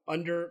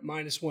 under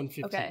minus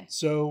 115. Okay.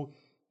 So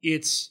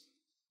it's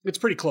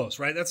pretty close,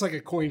 right? That's like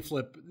a coin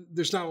flip.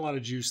 There's not a lot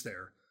of juice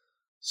there.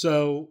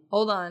 So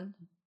hold on.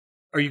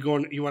 Are you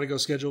going? You want to go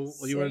schedule?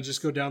 6, you want to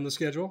just go down the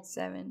schedule?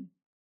 7,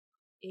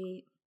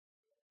 8,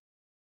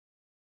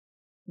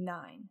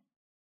 9.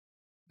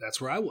 That's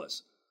where I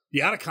was.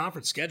 The out of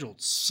conference schedule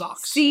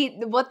sucks. See,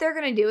 what they're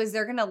gonna do is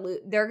they're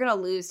gonna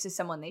lose to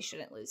someone they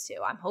shouldn't lose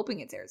to. I'm hoping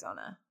it's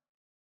Arizona.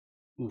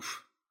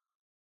 Oof.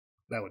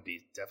 That would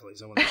be definitely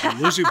someone that should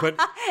lose you. But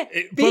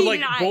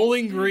like nice.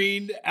 Bowling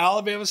Green,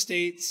 Alabama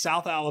State,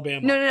 South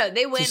Alabama. No.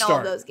 They win all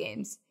of those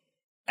games.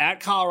 At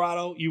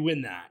Colorado, you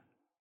win that.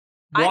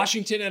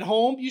 Washington at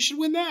home, you should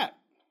win that.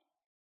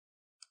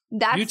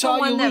 That's Utah, the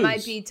one that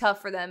might be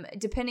tough for them.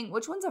 Depending,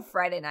 which one's a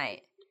Friday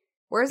night?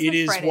 Where's the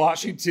Friday night? It is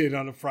Washington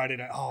on a Friday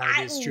night. Oh,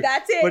 it is true.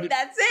 That's it.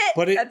 That's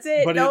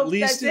it. But at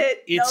least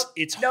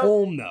it's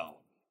home, though.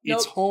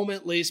 It's home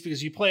at least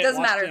because you play at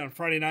Washington on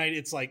Friday night.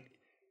 It's like,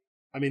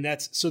 I mean,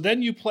 so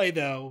then you play,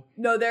 though.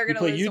 No, they're going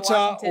to lose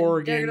Utah, to Washington.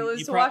 Oregon. They're going to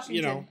lose to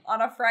Washington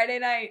on a Friday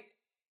night.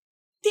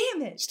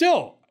 Damn it.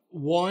 Still,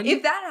 one.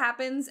 If that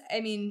happens,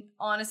 I mean,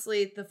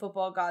 honestly, the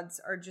football gods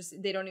are just,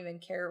 they don't even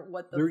care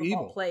what the football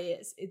evil. Play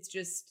is. It's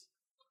just,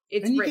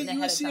 it's and written ahead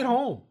of time. And you get USC at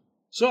home.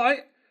 So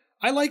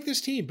I like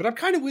this team, but I'm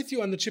kind of with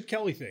you on the Chip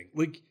Kelly thing.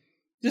 Like,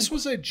 this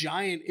was a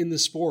giant in the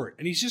sport,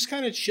 and he's just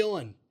kind of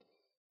chilling.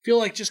 Feel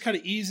like just kind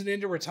of easing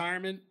into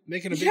retirement,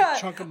 making a big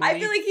chunk of money. I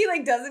feel like he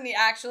doesn't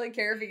actually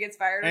care if he gets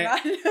fired or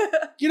not.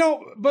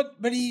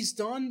 But he's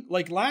done,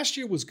 like last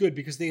year was good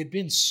because they had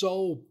been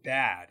so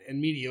bad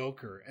and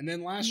mediocre. And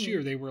then last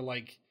year they were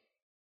like,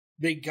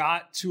 they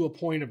got to a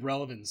point of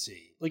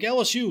relevancy. Like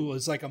LSU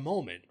was like a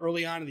moment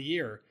early on in the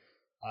year.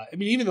 I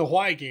mean, even the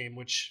Hawaii game,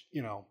 which,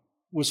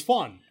 was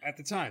fun at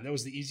the time. That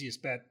was the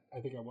easiest bet I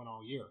think I won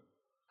all year.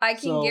 I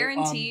can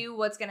guarantee you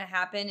what's going to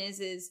happen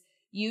is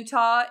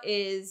Utah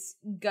it's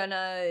going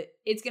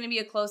to be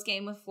a close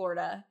game with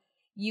Florida.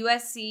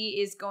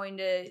 USC is going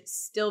to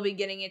still be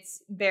getting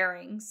its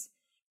bearings,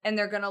 and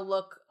they're going to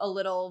look a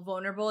little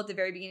vulnerable at the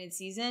very beginning of the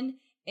season.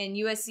 And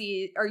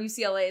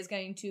UCLA is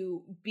going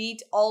to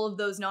beat all of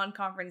those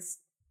non-conference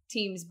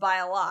teams by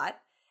a lot.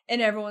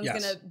 And everyone's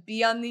going to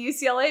be on the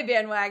UCLA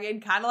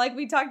bandwagon, kind of like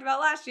we talked about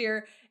last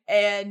year.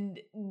 And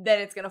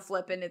then it's going to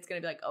flip and it's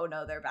going to be like, oh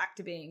no, they're back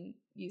to being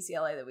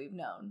UCLA that we've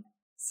known.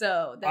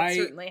 So that's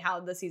certainly how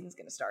the season's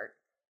going to start.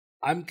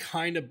 I'm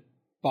kind of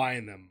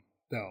buying them,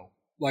 though.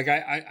 Like,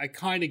 I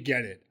kind of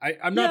get it.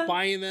 I'm not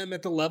buying them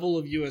at the level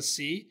of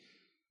USC,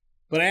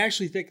 but I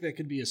actually think that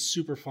could be a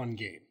super fun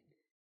game.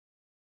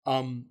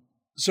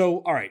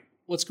 So, all right,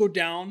 let's go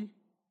down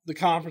the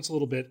conference a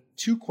little bit.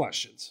 2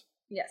 questions.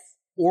 Yes.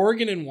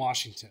 Oregon and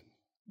Washington.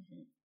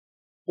 Mm-hmm.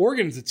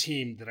 Oregon is a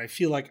team that I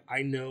feel like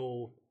I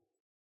know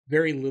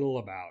very little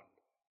about,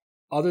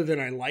 other than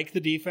I like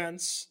the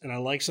defense and I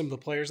like some of the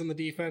players on the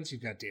defense.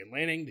 You've got Dan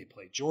Lanning. They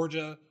play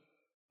Georgia.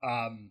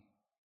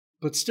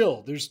 But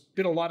still, there's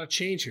been a lot of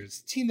change here. It's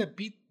a team that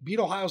beat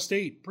Ohio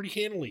State pretty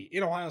handily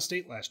in Ohio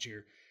State last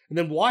year. And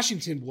then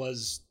Washington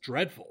was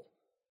dreadful.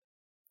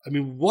 I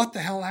mean, what the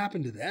hell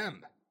happened to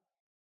them?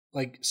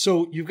 Like,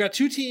 so you've got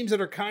 2 teams that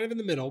are kind of in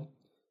the middle.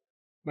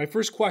 My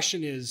first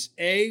question is,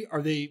 A,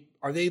 are they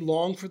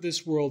long for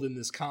this world in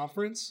this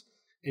conference?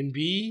 And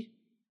B,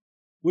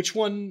 what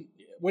do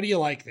you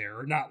like there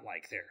or not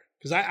like there?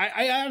 Because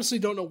I honestly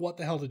don't know what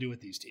the hell to do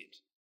with these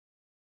teams.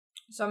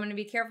 So I'm going to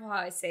be careful how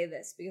I say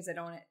this because I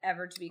don't want it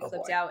ever to be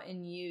clipped out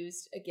and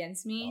used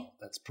against me. Oh,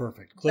 that's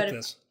perfect. Clip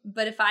this.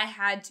 But if I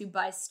had to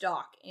buy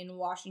stock in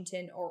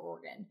Washington or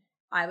Oregon,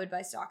 I would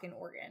buy stock in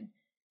Oregon.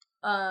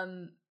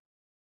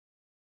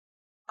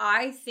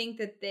 I think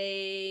that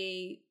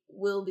they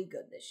will be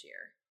good this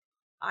year.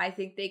 I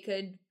think they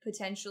could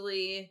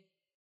potentially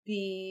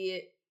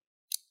be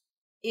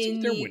in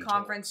the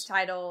conference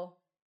title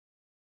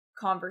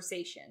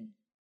conversation.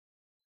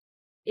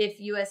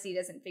 If USC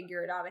doesn't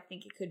figure it out, I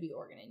think it could be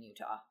Oregon and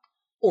Utah.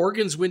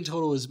 Oregon's win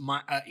total is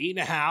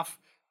 8.5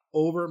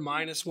 over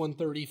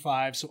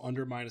 -135, so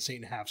under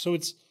 -8.5. So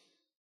it's,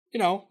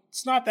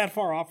 it's not that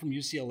far off from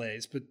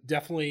UCLA's, but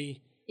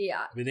definitely.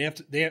 Yeah. I mean, they have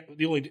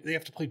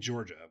to play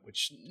Georgia,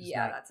 which is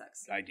not that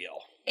sucks. Ideal.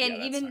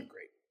 And that's not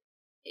great.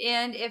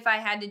 And if I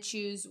had to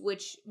choose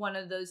which one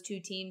of those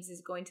 2 teams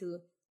is going to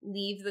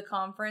leave the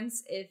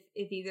conference, if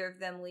either of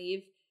them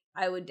leave,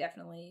 I would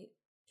definitely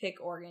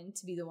pick Oregon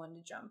to be the one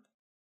to jump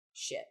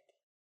ship.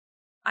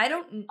 I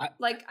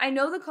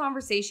know the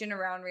conversation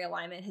around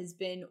realignment has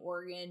been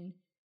Oregon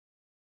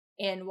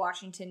and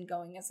Washington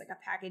going as like a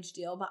package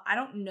deal, but I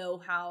don't know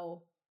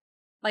how,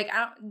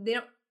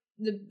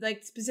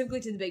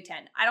 specifically to the Big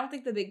Ten. I don't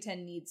think the Big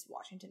Ten needs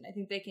Washington. I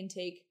think they can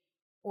take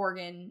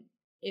Oregon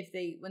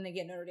when they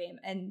get Notre Dame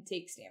and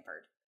take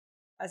Stanford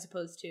as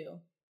opposed to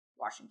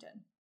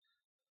Washington.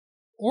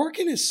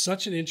 Oregon is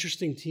such an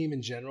interesting team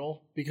in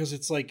general because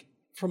it's like,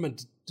 from a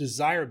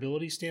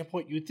desirability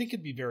standpoint, you would think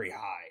it'd be very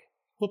high.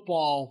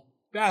 Football,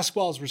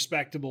 basketball is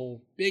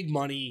respectable, big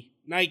money,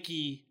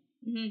 Nike,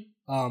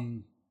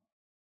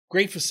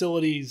 great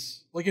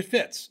facilities. Like, it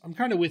fits. I'm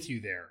kind of with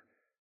you there.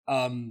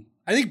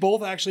 I think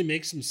both actually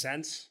make some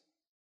sense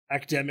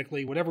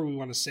academically, whatever we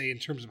want to say in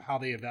terms of how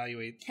they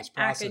evaluate this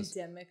process.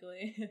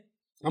 Academically.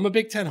 I'm a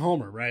Big Ten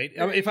homer, right?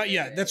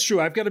 That's true.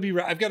 I've got to be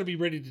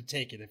ready to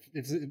take it.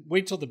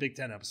 Wait till the Big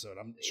Ten episode.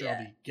 I'm sure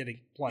I'll be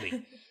getting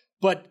plenty.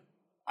 But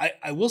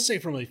I will say,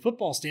 from a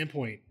football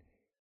standpoint,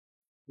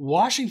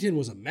 Washington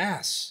was a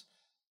mess.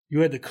 You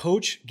had the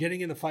coach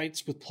getting into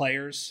fights with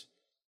players.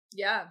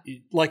 Yeah.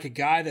 Like a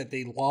guy that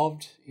they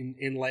loved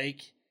in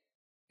Lake.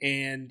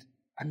 And,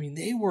 I mean,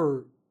 they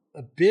were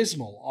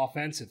abysmal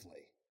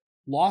offensively.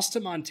 Lost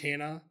to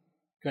Montana.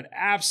 Got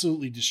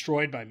absolutely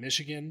destroyed by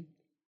Michigan.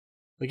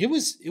 Like, it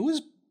was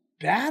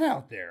bad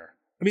out there.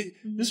 I mean,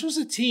 This was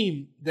a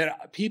team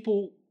that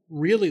people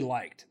really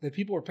liked. That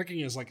people were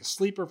picking as like a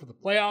sleeper for the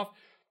playoff.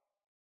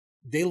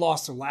 They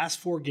lost their last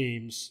 4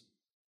 games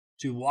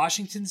to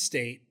Washington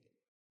State.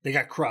 They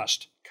got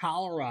crushed.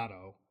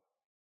 Colorado,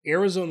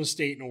 Arizona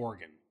State, and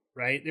Oregon,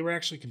 right? They were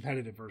actually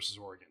competitive versus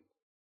Oregon.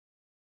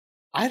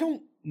 I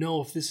don't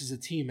know if this is a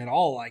team at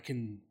all I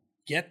can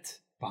get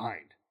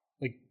behind.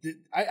 Like,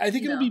 I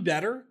think it'll be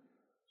better.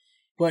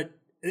 But,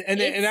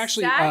 and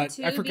actually, I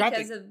forgot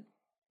because of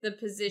the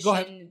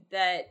position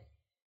that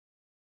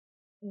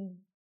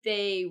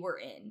they were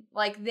in.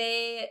 Like,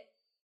 they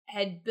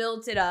had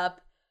built it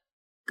up,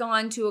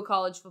 gone to a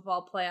college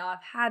football playoff,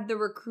 had the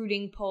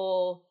recruiting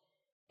poll,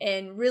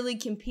 and really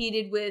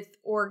competed with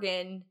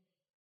Oregon,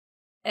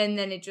 and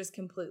then it just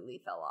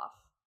completely fell off.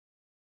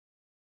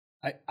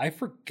 I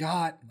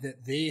forgot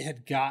that they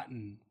had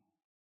gotten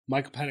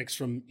Michael Penix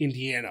from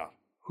Indiana,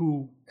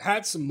 who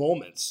had some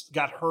moments,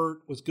 got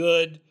hurt, was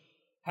good,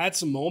 had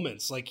some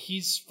moments. Like,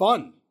 he's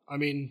fun. I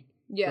mean,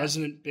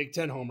 resident Big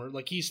Ten homer,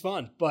 like, he's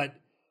fun, but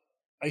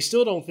I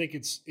still don't think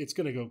it's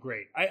going to go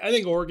great. I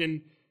think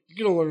Oregon,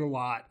 you're going to learn a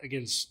lot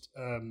against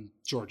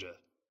Georgia.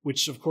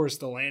 which of course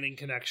the Lanning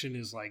connection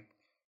is like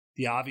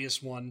the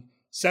obvious one.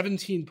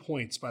 17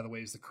 points, by the way,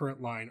 is the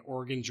current line.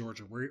 Oregon,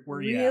 Georgia. Where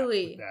are you at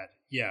with that?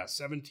 Yeah,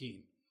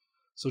 17.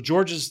 So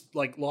Georgia's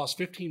like lost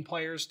 15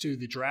 players to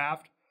the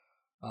draft.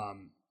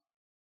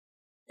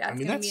 That's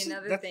going to be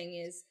another thing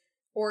is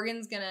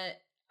Oregon's going to,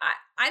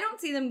 I don't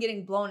see them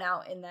getting blown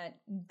out in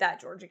that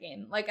Georgia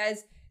game.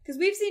 Because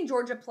we've seen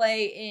Georgia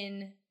play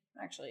in,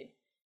 actually, I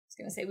was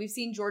going to say, we've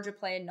seen Georgia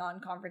play in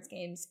non-conference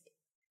games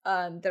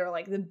that are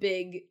like the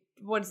big,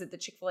 the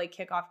Chick-fil-A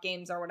kickoff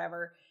games or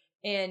whatever,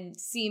 and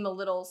seem a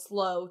little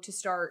slow to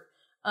start.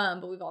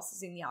 But we've also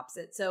seen the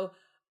opposite. So,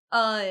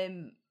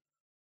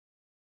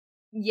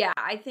 yeah,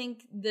 I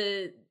think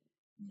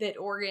that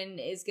Oregon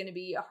is going to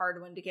be a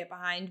hard one to get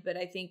behind, but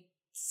I think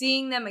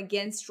seeing them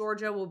against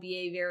Georgia will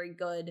be a very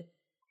good,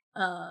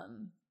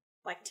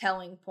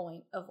 telling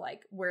point of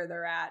like where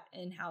they're at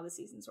and how the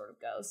season sort of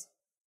goes.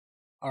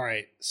 All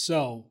right.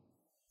 So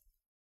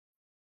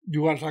do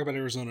you want to talk about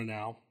Arizona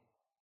now?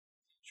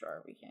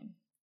 Sure, we can.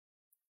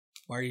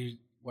 Why are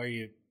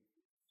you?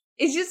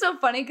 It's just so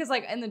funny because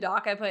like in the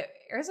doc I put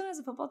Arizona as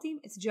a football team.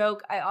 It's a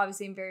joke. I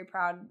obviously am very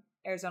proud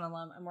Arizona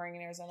alum. I'm wearing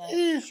an Arizona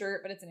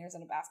shirt, but it's an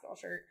Arizona basketball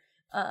shirt.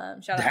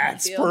 Shout out.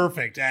 That's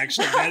perfect.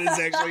 Actually,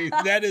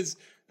 that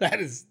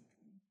is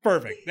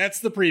perfect. That's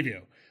the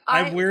preview.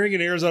 I'm wearing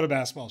an Arizona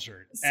basketball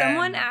shirt.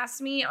 Someone asked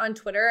me on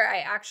Twitter. I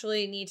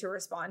actually need to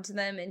respond to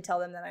them and tell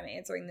them that I'm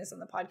answering this on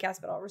the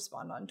podcast, but I'll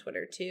respond on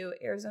Twitter too.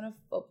 Arizona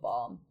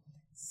football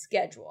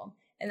schedule,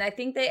 and I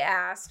think they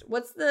asked,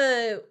 "What's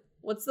the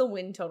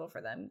win total for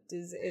them?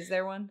 Is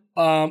there one?"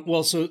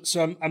 Well, so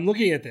I'm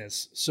looking at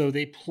this. So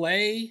they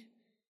play.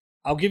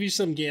 I'll give you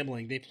some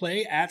gambling. They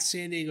play at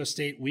San Diego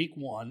State week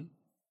 1.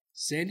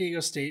 San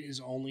Diego State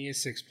is only a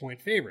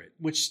 6-point favorite,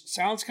 which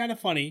sounds kind of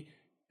funny.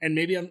 And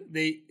maybe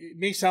it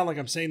may sound like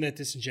I'm saying that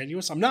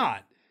disingenuous. I'm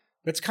not.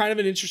 That's kind of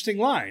an interesting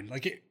line.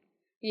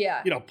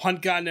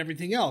 Punt God and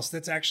everything else.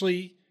 That's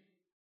actually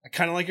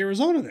kind of like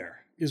Arizona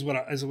there is what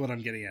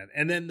I'm getting at.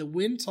 And then the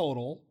win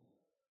total.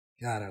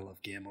 God, I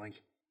love gambling.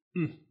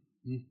 I'm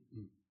going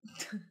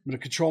to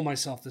control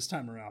myself this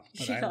time around,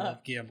 but I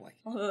love gambling.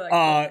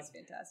 That's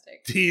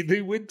fantastic.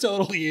 The win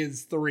total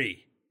is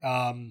 3.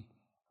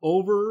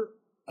 Over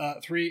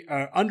 3,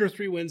 under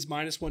 3 wins,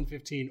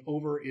 -115.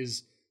 Over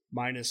is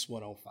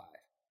 -105.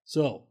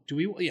 So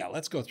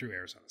let's go through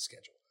Arizona's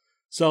schedule.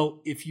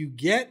 So if you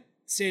get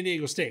San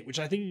Diego State, which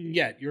I think you can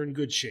get, you're in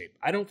good shape.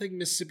 I don't think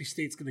Mississippi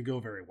State's going to go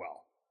very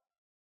well.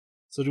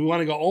 So do we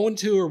want to go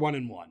 0-2 or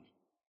 1-1?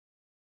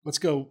 Let's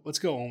go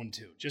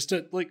 0-2. Just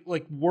a like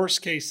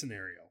worst case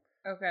scenario.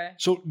 Okay.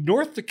 So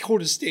North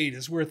Dakota State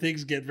is where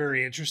things get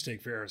very interesting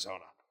for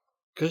Arizona.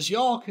 Because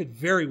y'all could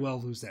very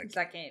well lose that game.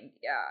 That game.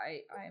 Yeah,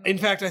 In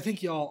fact, I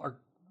think y'all are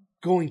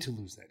going to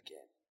lose that game.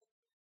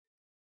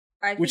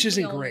 Which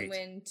isn't great.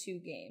 Win 2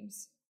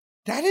 games.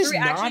 That is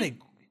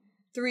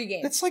 3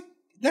 games.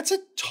 That's a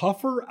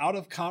tougher out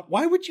of comp.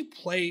 Why would you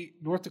play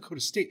North Dakota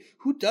State?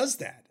 Who does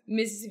that?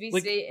 Mississippi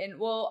State and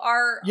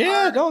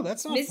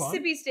that's not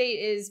Mississippi State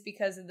is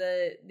because of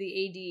the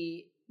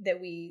AD that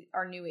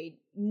our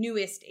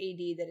newest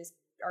AD that is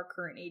our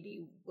current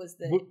AD was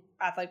the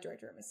athletic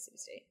director at Mississippi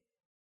State.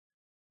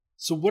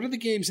 So what are the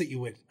games that you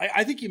win?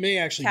 I think you may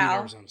actually beat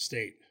Arizona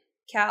State.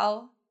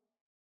 Cal,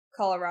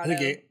 Colorado,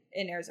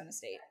 and Arizona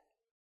State.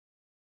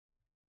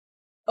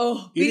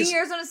 Oh, beating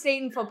Arizona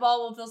State in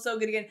football will feel so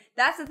good again.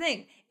 That's the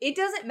thing. It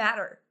doesn't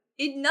matter.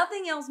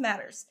 Nothing else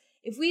matters.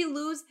 If we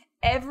lose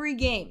every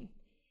game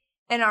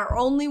and our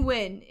only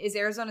win is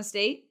Arizona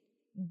State,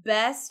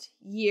 best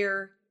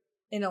year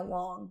in a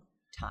long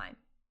time.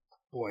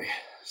 Boy,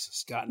 this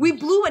has gotten... We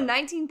blew a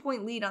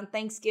 19-point lead on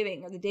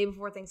Thanksgiving or the day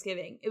before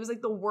Thanksgiving. It was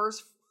like the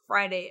worst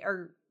Friday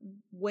or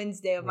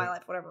Wednesday of my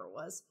life, whatever it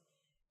was.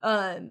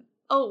 It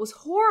was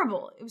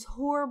horrible. It was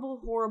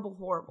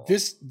horrible.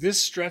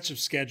 This stretch of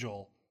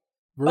schedule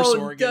versus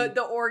Oregon,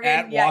 the Oregon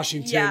at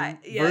Washington,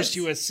 versus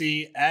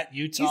USC, at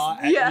Utah,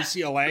 at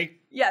UCLA.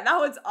 Yeah, that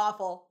was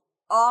awful.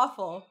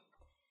 Awful.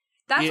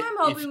 That's why I'm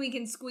hoping we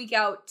can squeak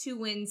out 2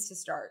 wins to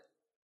start.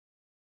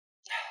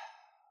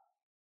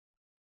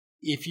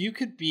 If you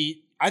could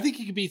I think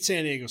you could beat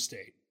San Diego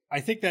State. I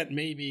think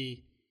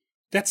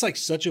that's like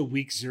such a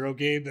week 0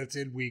 game that's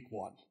in week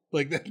 1.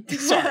 Like that.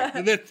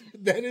 Sorry,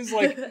 that is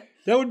like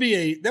that would be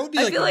I like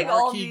feel a like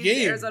all marquee these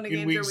game Arizona in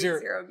games week are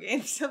week 0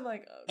 games. I'm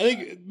like, I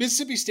think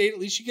Mississippi State, at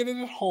least you get it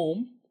at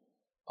home.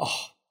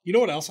 Oh, you know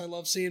what else I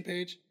love seeing,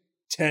 Paige?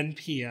 10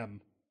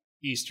 p.m.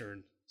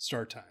 Eastern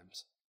start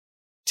times.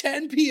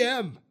 10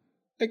 p.m.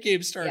 That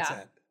game starts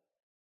at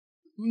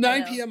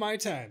 9 p.m. my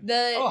time.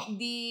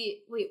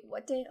 Wait,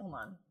 what day? Hold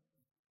on.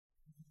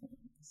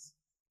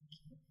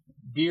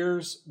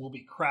 Beers will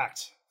be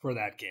cracked for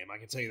that game. I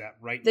can tell you that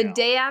right now. The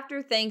day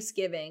after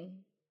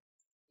Thanksgiving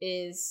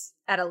is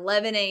at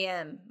 11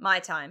 a.m. my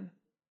time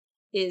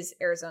is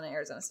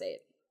Arizona State.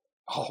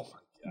 Oh my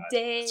God.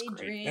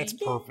 Daydream. That's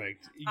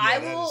perfect.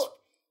 Yeah,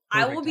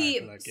 I will be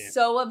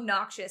so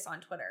obnoxious on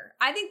Twitter.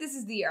 I think this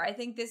is the year. I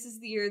think this is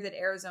the year that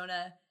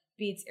Arizona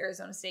beats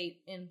Arizona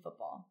State in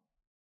football.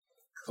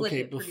 Clip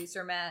it,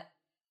 producer Matt.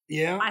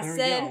 Yeah, I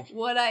said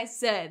what I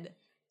said.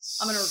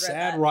 I'm going to regret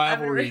sad that.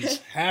 Rivalries.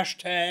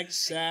 Hashtag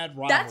sad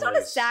rivalries. That's not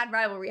a sad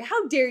rivalry.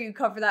 How dare you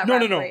cover that no,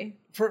 rivalry?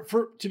 No.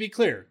 For to be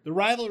clear, the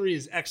rivalry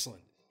is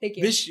excellent. Thank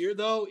you. This year,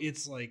 though,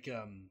 it's like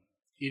it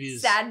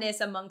is sadness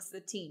amongst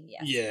the team.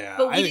 Yes. Yeah,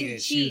 but I think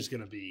it's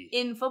going to be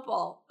in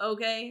football.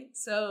 Okay,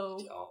 so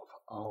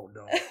oh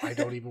no, I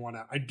don't even want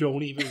to. I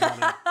don't even want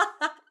to.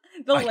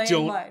 The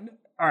landmine.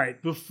 All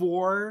right,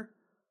 before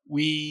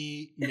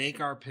we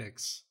make our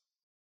picks.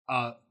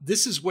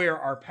 This is where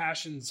our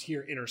passions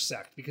here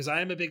intersect because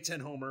I am a Big Ten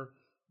homer.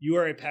 You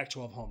are a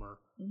Pac-12 homer.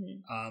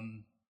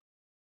 Mm-hmm.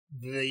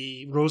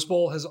 The Rose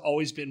Bowl has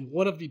always been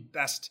one of the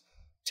best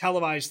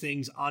televised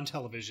things on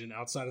television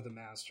outside of the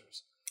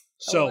Masters.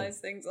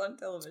 Televised things on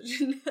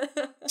television.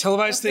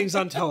 Televised things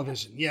on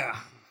television. Yeah,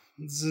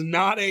 this is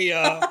not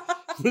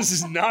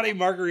a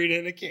margarita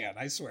in a can.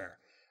 I swear.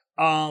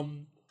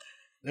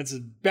 That's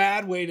a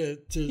bad way to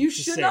You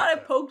should not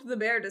have poked the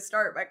bear to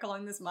start by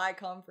calling this my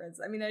conference.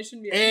 I mean, I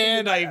shouldn't be.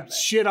 And I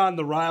shit on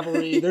the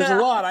rivalry. There's a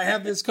lot. I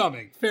have this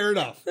coming. Fair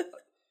enough.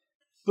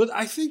 But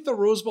I think the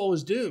Rose Bowl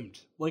is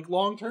doomed. Like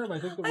long term, I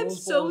think the Rose Bowl. I'm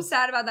so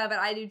sad about that, but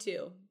I do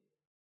too.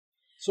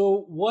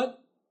 So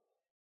what?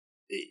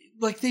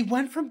 Like they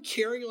went from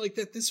caring like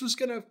that this was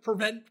going to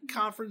prevent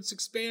conference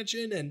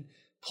expansion and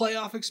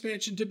playoff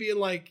expansion to being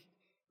like,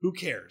 who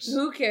cares?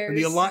 Who cares?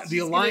 And the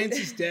alliance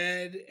is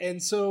dead,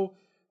 and so.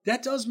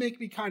 That does make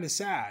me kind of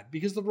sad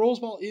because the Rose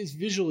Bowl is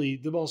visually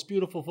the most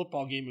beautiful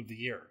football game of the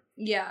year.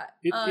 Yeah.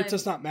 It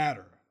does not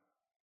matter.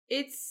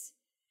 It's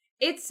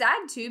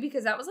sad too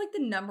because that was like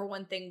the number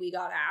one thing we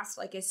got asked.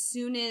 Like as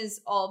soon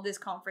as all of this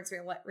conference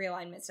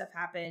realignment stuff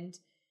happened,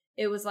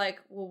 it was like,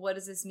 well, what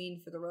does this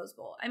mean for the Rose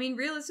Bowl? I mean,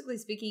 realistically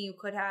speaking, you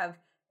could have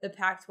the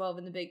Pac-12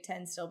 and the Big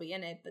Ten still be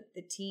in it, but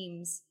the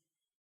teams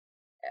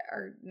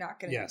are not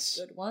going to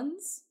be good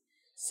ones.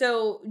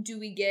 So do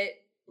we get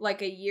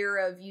like a year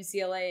of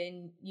UCLA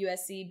and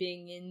USC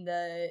being in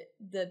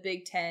the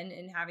Big Ten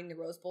and having the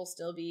Rose Bowl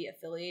still be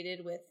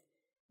affiliated with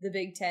the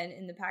Big Ten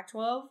and the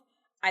Pac-12?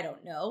 I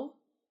don't know.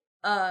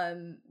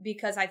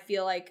 Because I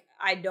feel like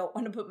I don't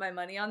want to put my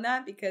money on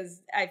that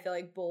because I feel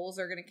like bowls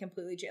are going to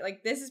completely change.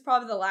 Like this is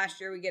probably the last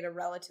year we get a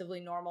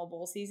relatively normal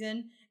bowl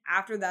season.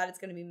 After that, it's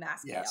going to be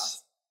mass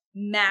chaos.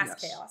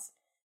 Chaos.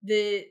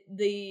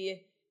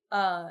 The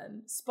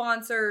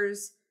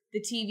sponsors, the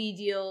TV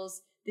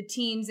deals, the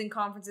teams and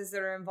conferences that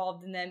are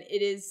involved in them,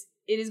 it is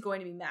going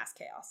to be mass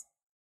chaos.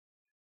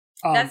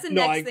 That's the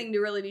next thing to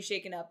really be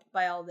shaken up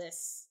by all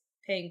this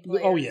paying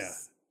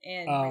players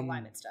and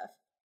realignment stuff.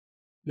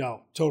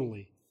 No,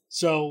 totally.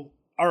 So,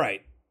 all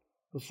right.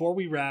 Before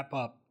we wrap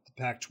up the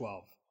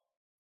Pac-12,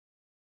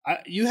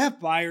 you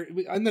have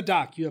on the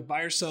doc, you have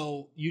buy or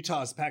sell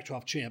Utah as the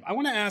Pac-12 champ. I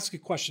want to ask a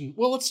question.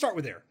 Well, let's start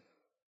with there.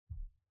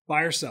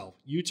 Buy or sell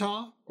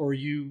Utah, or are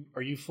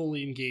you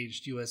fully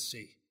engaged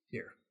USC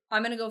here?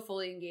 I'm going to go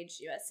fully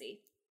engaged USC.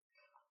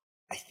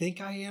 I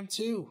think I am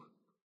too.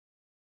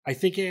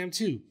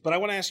 But I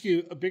want to ask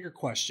you a bigger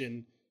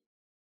question.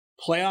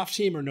 Playoff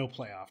team or no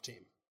playoff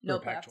team? No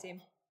playoff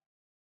team.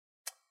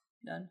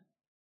 None.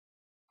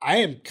 I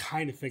am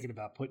kind of thinking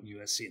about putting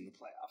USC in the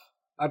playoff.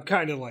 I'm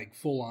kind of like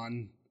full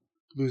on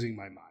losing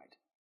my mind.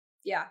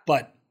 Yeah.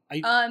 But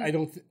I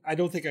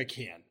don't think I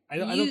can. I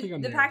don't think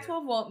I'm the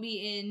Pac-12 won't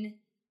be in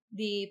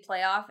the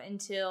playoff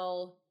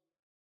until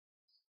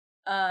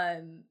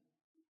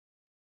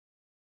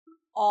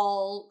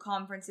all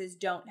conferences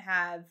don't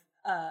have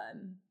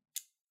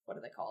what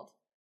are they called?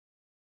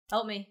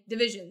 Help me.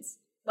 Divisions.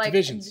 Like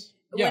divisions.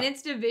 When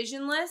it's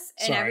divisionless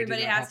and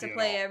everybody has to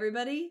play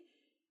everybody,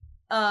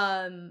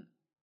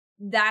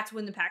 that's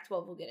when the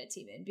Pac-12 will get a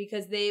team in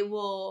because they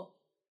will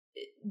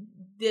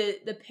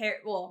the pair.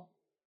 Well,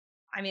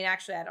 I mean,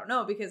 actually, I don't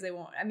know because they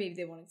won't. Maybe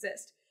they won't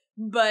exist.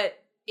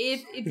 But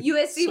if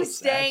USC was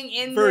staying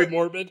in very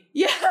morbid,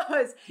 yeah, it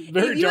was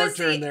very dark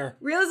turn there.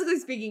 Realistically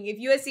speaking, if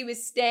USC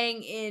was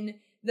staying in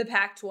the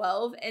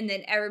Pac-12 and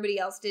then everybody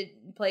else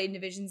did play in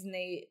divisions and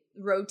they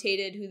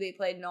rotated who they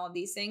played and all of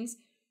these things,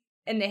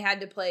 and they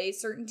had to play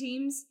certain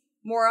teams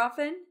more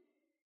often,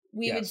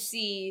 we would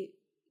see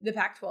the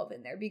Pac-12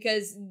 in there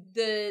because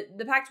the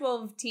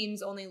Pac-12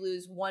 teams only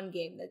lose one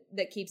game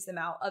that keeps them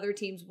out. Other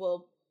teams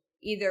will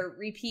either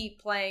repeat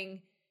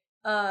playing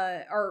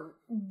or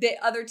the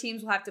other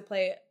teams will have to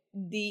play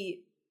the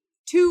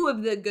two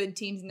of the good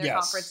teams in their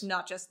conference,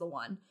 not just the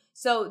one.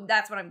 So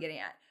that's what I'm getting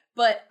at.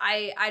 But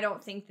I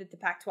don't think that the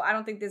Pac-12, I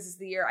don't think this is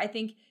the year. I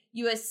think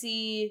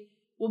USC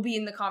will be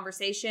in the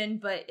conversation,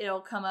 but it'll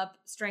come up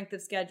strength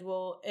of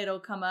schedule. It'll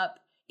come up,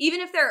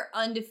 even if they're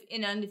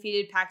an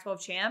undefeated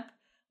Pac-12 champ,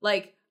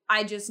 like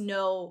I just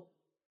know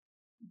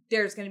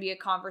there's going to be a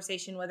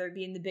conversation, whether it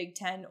be in the Big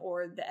Ten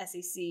or the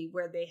SEC,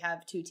 where they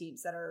have two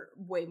teams that are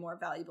way more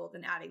valuable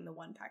than adding the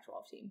one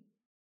Pac-12 team.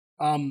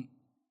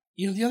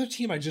 The other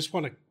team I just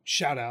want to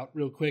shout out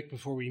real quick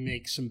before we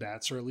make some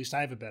bets, or at least I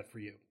have a bet for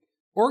you.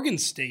 Oregon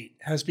State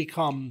has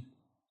become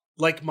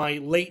like my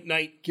late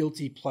night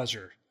guilty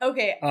pleasure.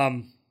 Okay.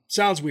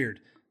 Sounds weird,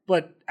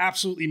 but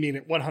absolutely mean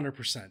it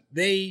 100%.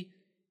 They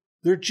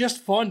they're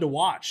just fun to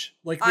watch.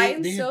 Like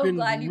they have been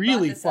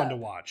really fun to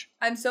watch.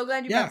 I'm so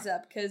glad you brought this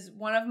up because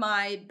one of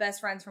my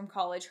best friends from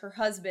college, her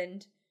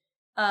husband,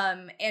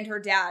 and her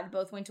dad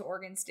both went to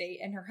Oregon State,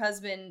 and her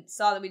husband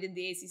saw that we did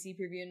the ACC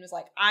preview and was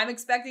like, I'm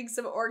expecting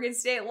some Oregon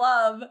State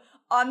love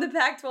on the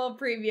Pac-12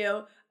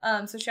 preview.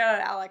 So shout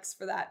out Alex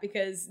for that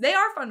because they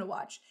are fun to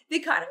watch. They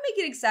kind of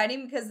make it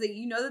exciting because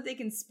you know that they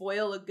can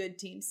spoil a good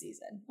team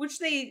season, which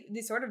they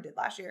sort of did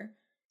last year.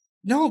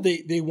 No,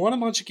 they won a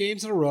bunch of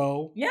games in a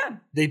row. Yeah.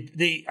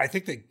 I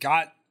think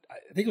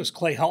it was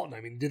Clay Helton.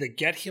 I mean, did they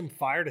get him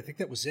fired? I think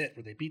that was it,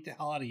 where they beat the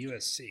hell out of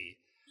USC.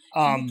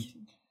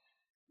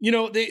 You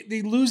know,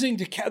 they losing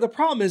to Cal. The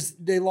problem is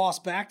they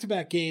lost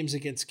back-to-back games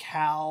against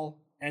Cal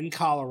and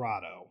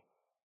Colorado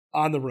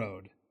on the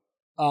road.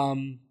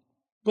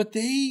 But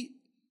they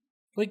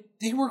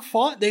were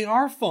fun. They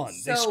are fun.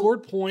 So, they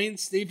scored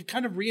points. They've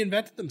kind of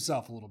reinvented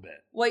themselves a little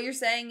bit. What you're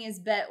saying is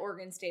bet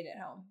Oregon State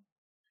at home.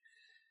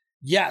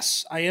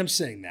 Yes, I am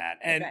saying that.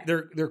 And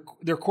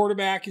their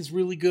quarterback is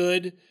really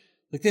good.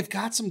 Like they've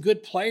got some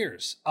good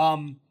players.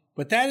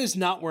 But that is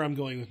not where I'm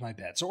going with my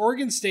bet. So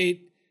Oregon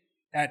State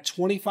at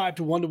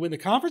 25-1 to win the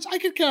conference, I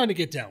could kind of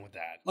get down with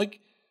that. Like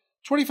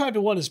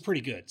 25-1 is pretty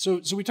good.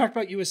 So we talked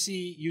about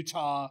USC,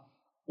 Utah,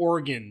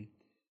 Oregon.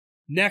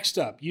 Next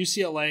up,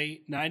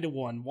 UCLA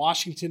 9-1,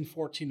 Washington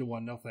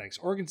 14-1. No thanks.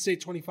 Oregon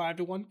State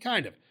 25-1,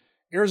 kind of.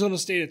 Arizona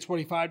State at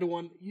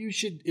 25-1. You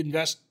should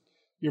invest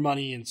your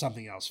money in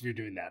something else if you're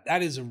doing that.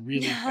 That is a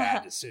really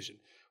bad decision.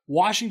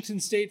 Washington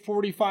State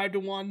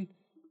 45-1.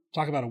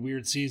 Talk about a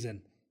weird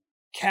season.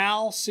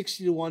 Cal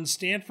 60-1.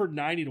 Stanford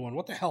 90-1.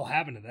 What the hell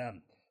happened to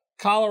them?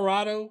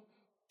 Colorado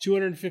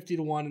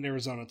 250-1 and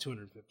Arizona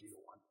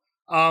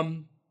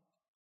 250-1.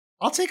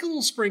 I'll take a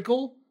little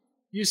sprinkle.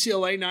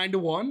 UCLA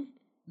 9-1.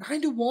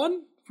 9-1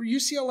 for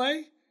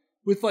UCLA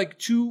with like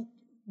two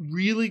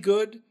really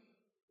good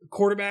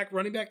quarterback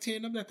running back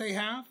tandem that they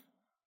have.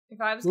 If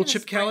I was going to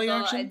sprinkle,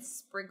 I'd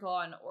sprinkle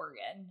on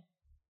Oregon.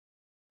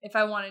 If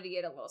I wanted to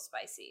get a little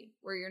spicy,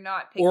 where you're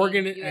not picking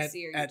Oregon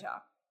USC or Utah.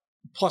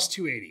 Plus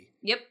 280.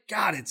 Yep.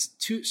 God, it's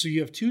two. So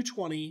you have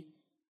 220,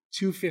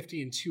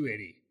 250, and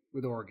 280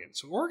 with Oregon.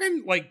 So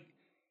Oregon, like,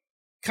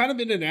 kind of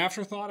been an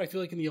afterthought, I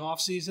feel like, in the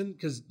offseason,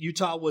 because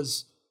Utah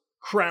was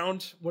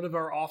crowned one of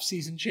our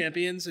offseason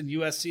champions, and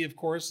USC, of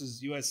course,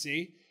 is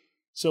USC.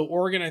 So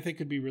Oregon, I think,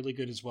 could be really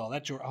good as well. I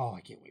can't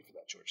wait for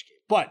that Georgia game.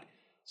 But,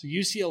 so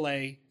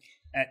UCLA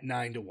at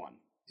 9-1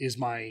 is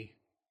my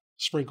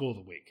sprinkle of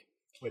the week.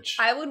 Which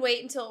I would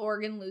wait until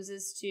Oregon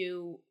loses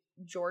to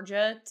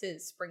Georgia to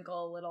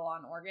sprinkle a little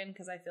on Oregon,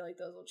 because I feel like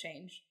those will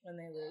change when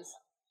they lose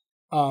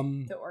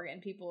to Oregon.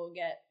 People will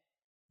get...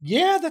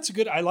 Yeah, that's a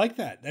good... I like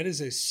that. That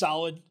is a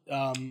solid...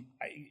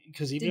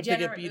 Because even if they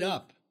get beat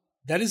up,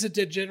 that is a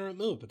degenerate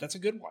move, but that's a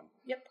good one.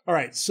 Yep. All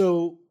right,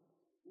 so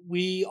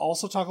we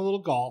also talk a little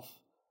golf.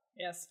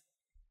 Yes.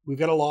 We've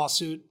got a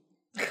lawsuit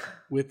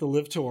with the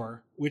LIV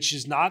Tour, which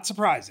is not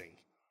surprising.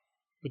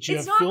 But you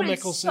have Phil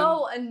Mickelson. It's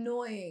so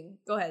annoying.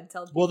 Go ahead,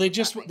 tell. Well, they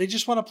just want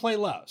to play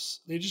less.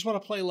 They just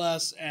want to play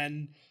less,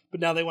 but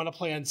now they want to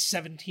play on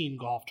 17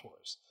 golf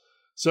tours.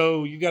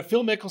 So you've got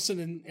Phil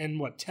Mickelson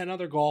and 10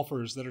 other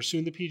golfers that are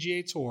suing the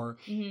PGA Tour.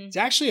 Mm-hmm. It's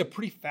actually a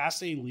pretty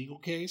fascinating legal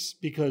case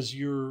because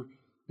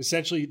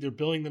they're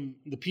billing them.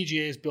 The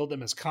PGA has billed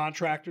them as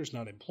contractors,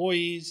 not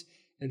employees,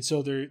 and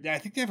so I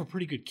think they have a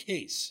pretty good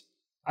case.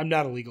 I'm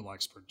not a legal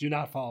expert. Do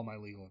not follow my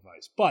legal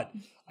advice, but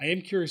I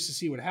am curious to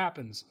see what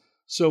happens.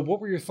 So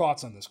what were your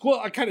thoughts on this? Well,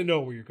 I kind of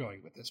know where you're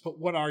going with this, but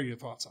what are your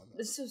thoughts on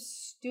this? It's so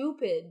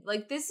stupid.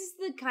 Like, this is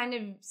the kind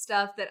of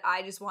stuff that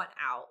I just want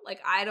out. Like,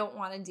 I don't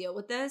want to deal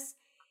with this.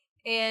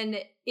 And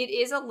it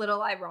is a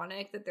little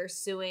ironic that they're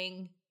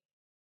suing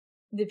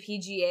the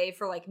PGA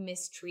for, like,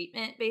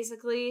 mistreatment,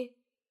 basically,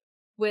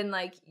 when,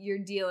 like, you're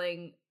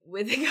dealing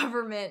with a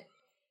government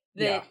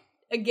that,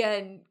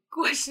 again,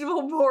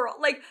 questionable moral.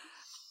 Like,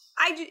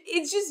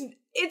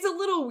 it's a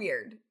little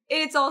weird.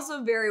 It's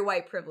also very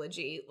white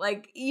privilege-y.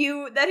 Like,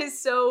 that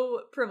is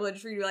so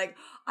privileged for you to be like,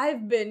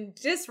 I've been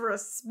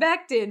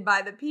disrespected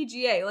by the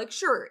PGA. Like,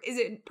 sure, is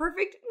it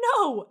perfect?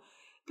 No.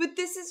 But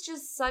this is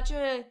just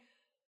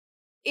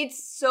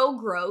it's so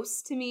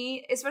gross to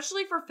me,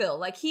 especially for Phil.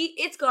 Like,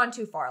 it's gone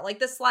too far. Like,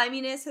 the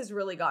sliminess has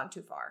really gone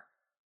too far.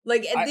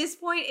 Like, at this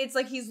point, it's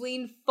like he's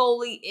leaned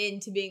fully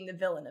into being the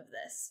villain of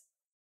this.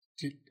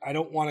 I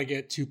don't want to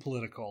get too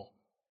political,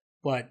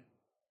 but...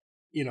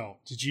 You know,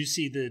 did you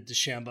see the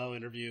DeChambeau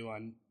interview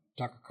on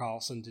Tucker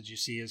Carlson? Did you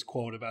see his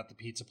quote about the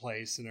pizza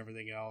place and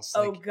everything else?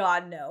 Oh,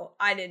 God, no.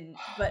 I didn't.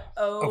 But,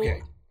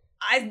 okay.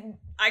 I can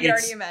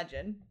already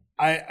imagine.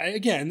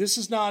 Again, this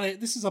is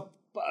a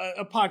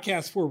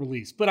podcast for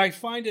release, but I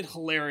find it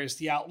hilarious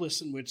the outlets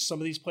in which some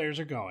of these players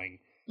are going,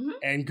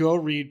 and go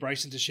read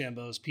Bryson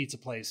DeChambeau's pizza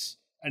place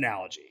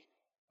analogy.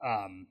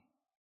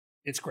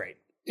 It's great.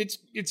 It's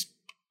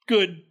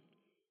good.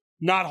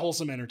 Not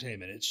wholesome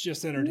entertainment. It's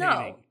just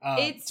entertaining,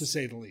 to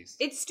say the least.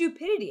 It's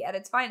stupidity at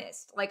its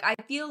finest. Like, I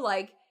feel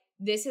like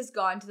this has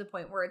gone to the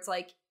point where it's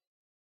like,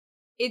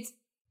 it's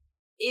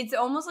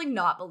almost like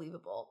not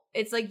believable.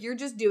 It's like you're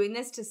just doing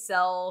this to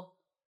sell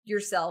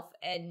yourself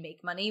and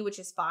make money, which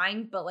is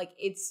fine, but like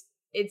it's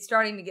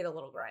starting to get a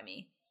little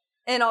grimy.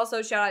 And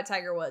also shout out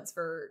Tiger Woods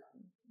for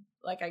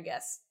like, I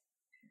guess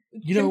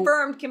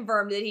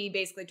confirmed that he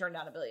basically turned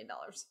down $1 billion.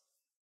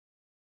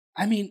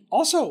 I mean,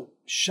 also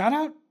shout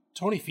out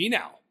Tony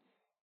Finau,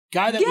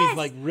 guy that we've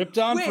like ripped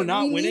on for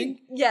not winning.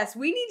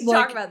 We need to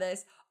talk about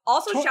this.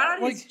 Also, shout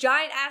out his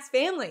giant ass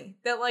family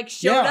that like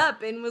showed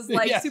up and was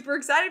like super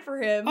excited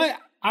for him.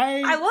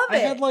 I love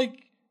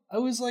it.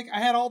 I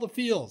had all the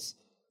feels.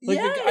 Like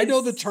I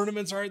know the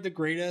tournaments aren't the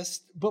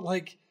greatest, but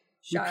like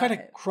we kind of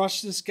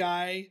crushed this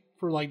guy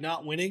for like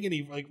not winning, and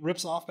he like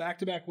rips off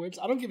back-to-back wins.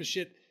 I don't give a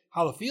shit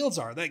how the fields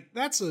are. Like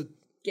that's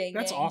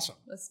awesome.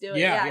 Let's do it.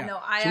 Yeah. No,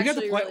 I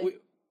actually really...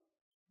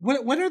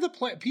 When are the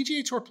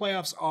PGA Tour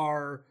playoffs?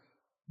 Are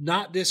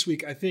not this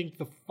week. I think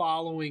the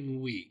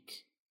following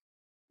week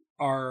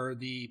are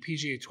the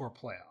PGA Tour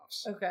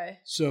playoffs. Okay.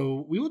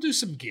 So we will do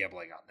some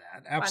gambling on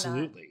that.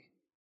 Absolutely.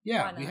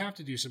 Yeah, we have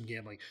to do some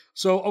gambling.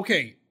 So,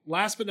 okay,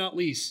 last but not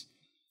least,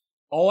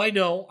 I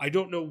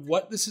don't know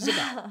what this is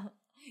about.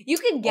 You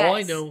can guess. All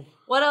I know.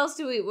 What else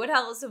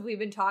have we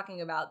been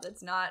talking about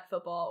that's not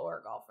football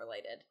or golf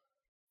related?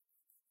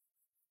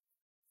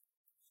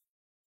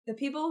 The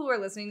people who are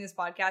listening to this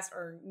podcast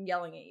are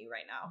yelling at you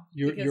right now.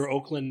 Your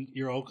Oakland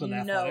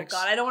Athletics. No,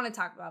 God, I don't want to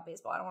talk about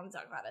baseball. I don't want to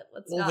talk about it.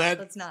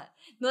 Let's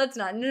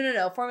not.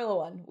 No. Formula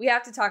One. We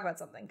have to talk about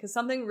something because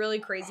something really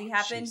crazy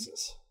happened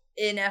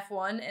in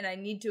F1, and I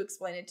need to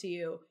explain it to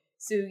you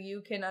so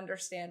you can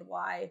understand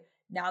why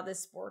now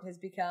this sport has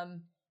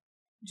become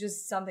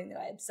just something that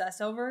I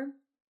obsess over.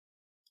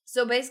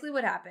 So basically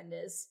what happened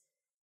is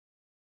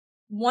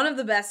one of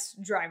the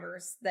best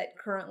drivers that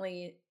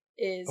currently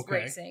is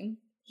racing,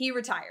 he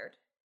retired.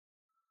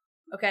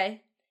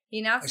 Okay? He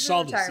announced his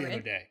retirement. I saw this the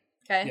other day.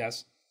 Okay?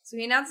 Yes. So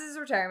he announces his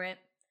retirement.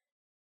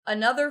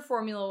 Another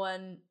Formula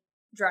One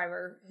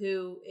driver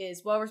who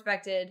is well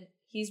respected,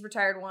 he's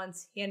retired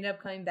once. He ended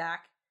up coming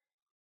back.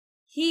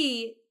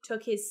 He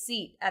took his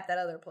seat at that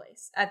other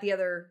place,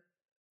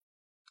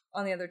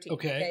 on the other team.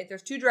 Okay.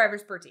 There's 2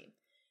 drivers per team.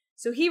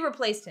 So he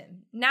replaced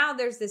him. Now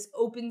there's this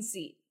open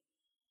seat.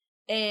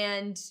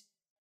 And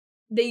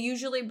they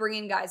usually bring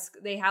in guys,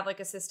 they have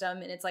like a system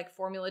and it's like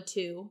Formula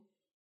 2.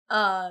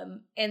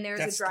 And there's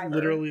a driver. That's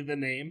literally the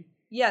name?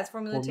 Yeah, it's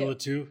Formula 2. Formula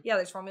 2? Yeah,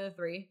 there's Formula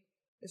 3.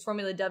 There's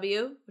Formula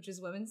W, which is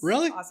women's.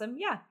 Really? Awesome.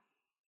 Yeah.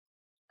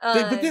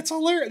 But that's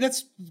hilarious.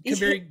 That's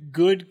very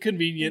good,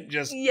 convenient,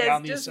 just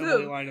down the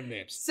assembly line of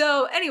names.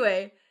 So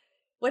anyway,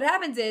 what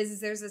happens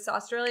is there's this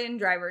Australian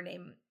driver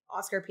named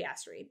Oscar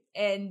Piastri.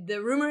 And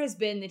the rumor has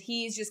been that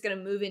he's just going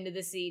to move into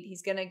the seat.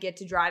 He's going to get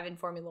to drive in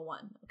Formula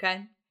One.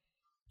 Okay?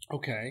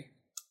 Okay.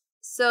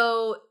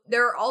 So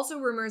there are also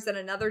rumors that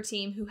another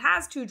team who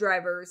has 2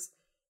 drivers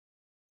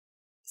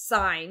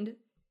signed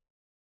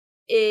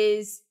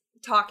is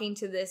talking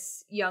to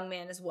this young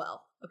man as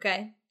well.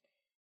 Okay?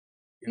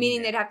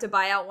 Meaning they'd have to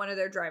buy out one of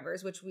their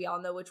drivers, which we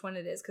all know which one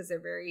it is because they're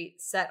very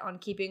set on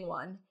keeping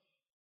one.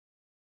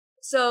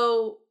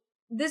 So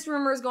this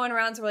rumor is going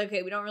around. So we're like,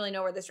 okay, we don't really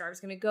know where this driver's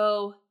going to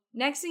go.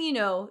 Next thing you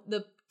know,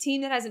 the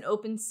team that has an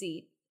open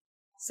seat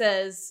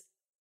says,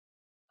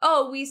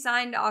 oh, we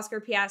signed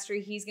Oscar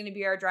Piastri. He's going to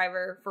be our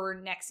driver for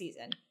next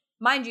season.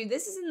 Mind you,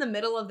 this is in the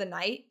middle of the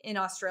night in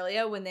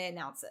Australia when they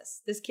announce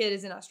this. This kid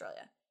is in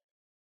Australia.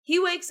 He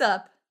wakes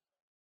up,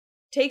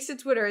 takes to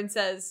Twitter and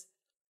says,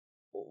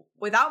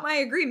 without my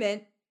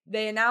agreement,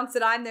 they announced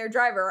that I'm their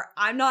driver.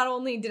 Not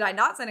only did I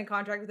not sign a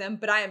contract with them,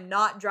 but I am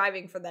not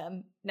driving for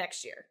them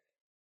next year.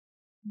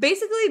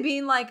 Basically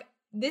being like,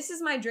 this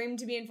is my dream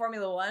to be in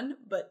Formula One,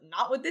 but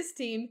not with this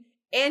team.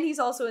 And he's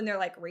also in their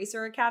like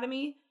racer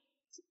academy.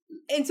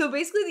 And so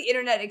basically the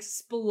internet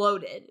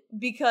exploded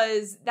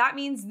because that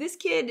means this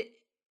kid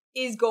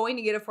is going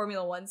to get a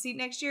Formula One seat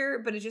next year,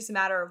 but it's just a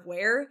matter of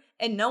where.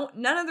 And none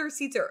of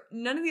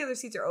the other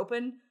seats are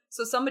open.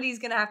 So somebody's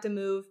going to have to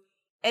move.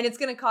 And it's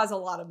going to cause a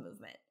lot of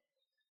movement.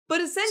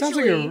 But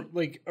essentially... Sounds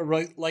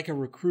like a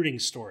recruiting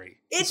story.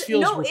 It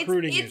feels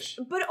recruiting-ish.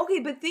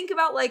 But think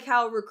about like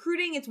how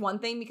recruiting, it's one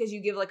thing because you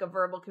give like a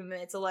verbal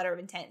commitment. It's a letter of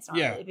intent. It's not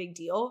really a big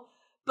deal.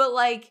 But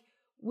like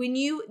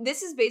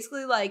this is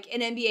basically like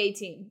an NBA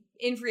team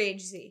in free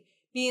agency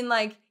being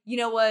like, you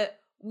know what?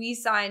 We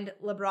signed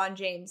LeBron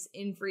James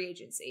in free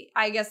agency.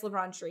 I guess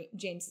LeBron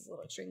James is a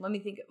little extreme. Let me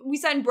think. We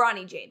signed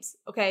Bronny James.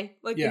 Okay.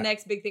 Like the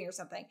next big thing or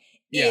something.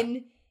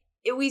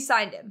 We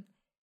signed him.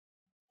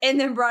 And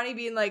then Bronny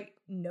being like,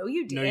 no,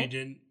 you didn't. No, you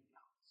didn't.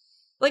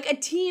 Like a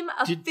team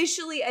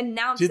officially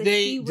announced that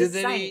he was signed.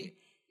 Did they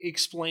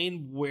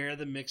explain where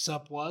the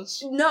mix-up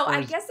was? No,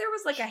 I guess there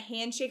was like a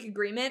handshake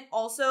agreement.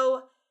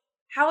 Also,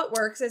 how it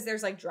works is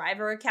there's like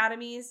driver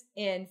academies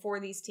for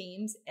these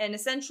teams. And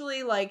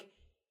essentially like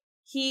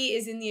he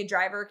is in the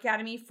driver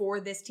academy for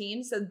this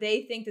team. So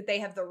they think that they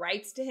have the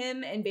rights to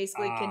him and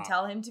basically can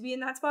tell him to be in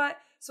that spot.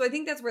 So I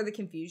think that's where the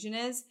confusion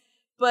is.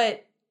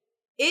 But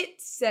it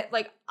said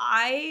like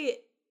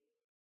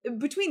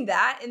between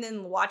that and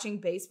then watching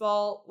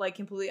baseball like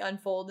completely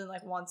unfold and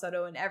like Juan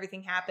Soto and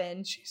everything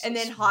happen, and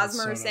then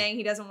Hosmer saying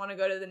he doesn't want to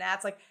go to the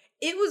Nats, like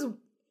it was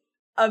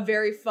a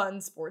very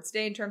fun sports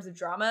day in terms of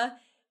drama.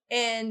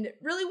 And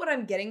really what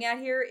I'm getting at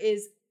here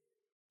is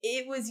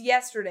it was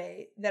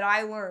yesterday that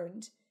I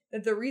learned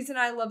that the reason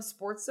I love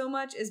sports so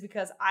much is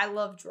because I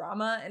love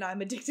drama and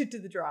I'm addicted to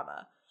the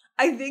drama.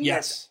 I think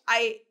yes.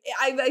 I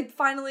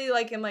finally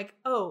like am like,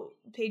 oh,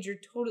 Paige, you're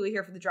totally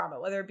here for the drama,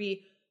 whether it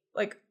be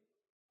like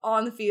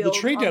on the field. The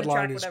trade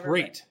deadline track, is whatever,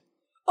 great.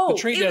 Oh, the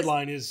trade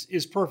deadline is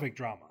perfect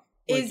drama.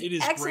 Like, it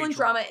is excellent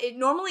drama. It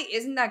normally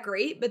isn't that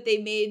great, but they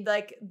made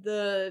like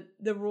the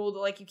rule that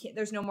like you can't.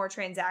 There's no more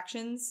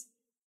transactions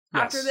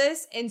after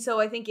this, and so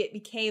I think it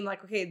became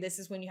like, okay, this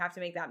is when you have to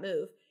make that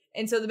move.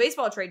 And so the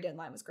baseball trade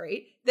deadline was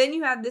great. Then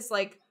you had this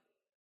like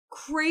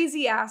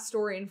crazy ass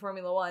story in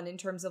Formula One in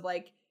terms of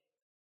like,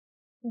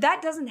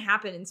 that doesn't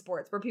happen in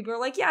sports where people are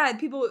like, yeah,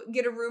 people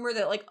get a rumor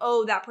that like,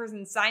 oh, that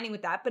person's signing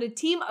with that. But a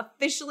team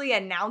officially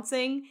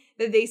announcing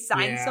that they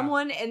signed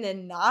someone and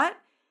then not,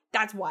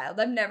 that's wild.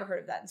 I've never heard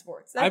of that in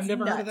sports. That's I've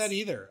never nuts. heard of that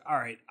either. All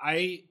right.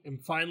 I am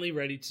finally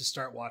ready to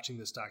start watching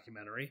this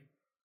documentary.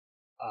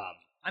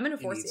 I'm going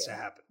to force it. To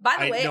happen. By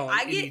the way,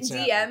 I get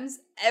DMs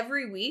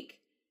every week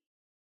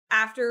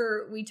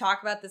after we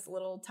talk about this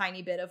little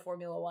tiny bit of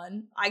Formula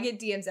One. I get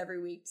DMs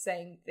every week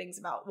saying things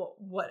about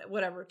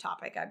whatever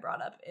topic I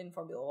brought up in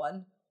Formula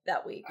One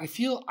that week.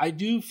 I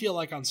do feel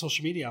like on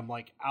social media, I'm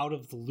like out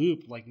of the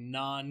loop, like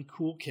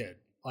non-cool kid.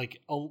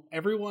 Like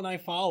everyone I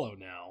follow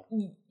now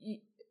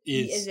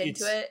is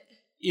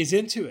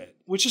into it,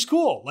 which is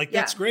cool. Like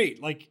that's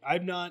great. Like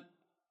I'm not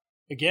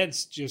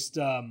against just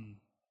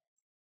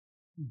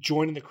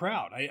joining the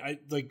crowd. I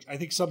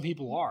think some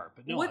people are,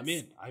 but no, I'm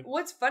in.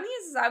 What's funny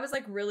is I was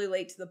like really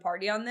late to the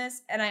party on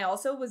this, and I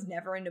also was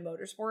never into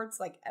motorsports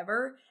like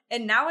ever.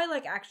 And now I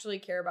like actually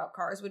care about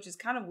cars, which is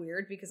kind of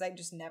weird because I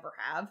just never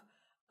have.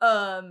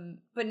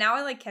 But now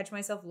I like catch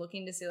myself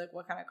looking to see like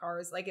what kind of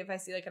cars. Like if I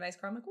see like a nice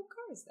car, I'm like, what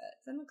car is that?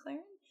 Is that a McLaren?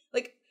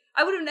 Like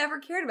I would have never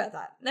cared about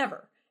that,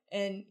 never.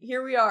 And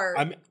here we are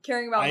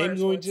caring about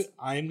motorsports.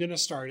 I am going to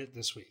start it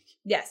this week.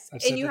 Yes,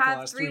 and you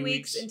have 3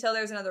 weeks until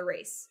there's another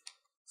race.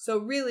 So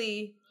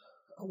really...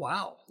 Oh,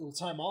 wow. A little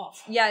time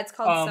off. Yeah, it's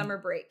called summer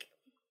break.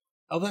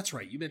 Oh, that's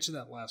right. You mentioned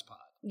that last pod.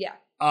 Yeah.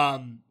 All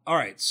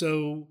right.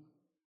 So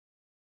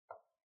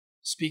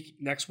speak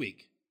next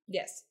week.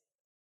 Yes.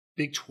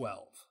 Big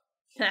 12.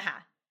 I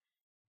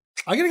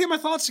got to get my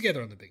thoughts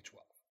together on the Big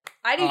 12.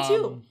 I do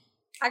too.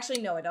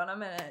 Actually, no, I don't.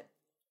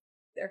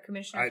 Their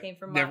commissioner came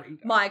from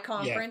my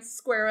conference. Yeah.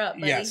 Square up,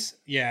 buddy. Yes.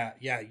 Yeah.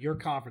 Your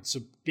conference. So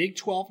Big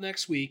 12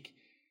 next week.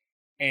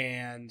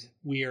 And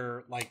we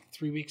are like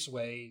 3 weeks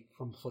away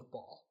from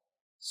football.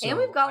 So and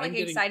we've got like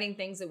exciting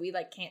things that we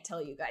like can't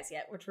tell you guys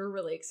yet, which we're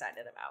really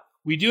excited about.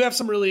 We do have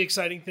some really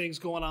exciting things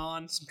going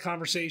on, some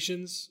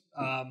conversations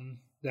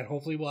that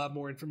hopefully we'll have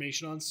more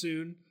information on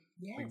soon.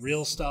 Yes. Like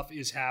real stuff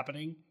is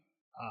happening.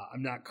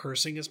 I'm not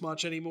cursing as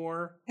much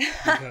anymore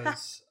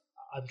because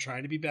I'm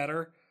trying to be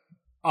better.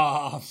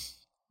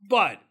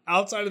 But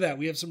outside of that,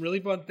 we have some really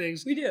fun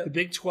things. We do. The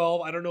Big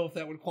 12, I don't know if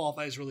that would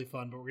qualify as really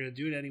fun, but we're going to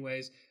do it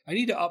anyways. I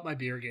need to up my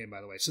beer game,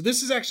 by the way. So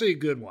this is actually a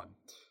good one.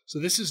 So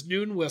this is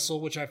Noon Whistle,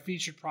 which I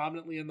featured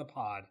prominently in the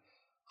pod.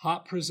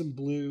 Hot Prism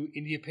Blue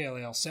India Pale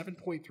Ale,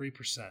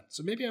 7.3%.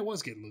 So maybe I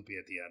was getting loopy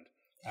at the end,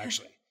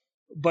 actually.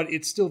 But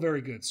it's still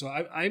very good. So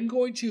I'm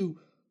going to,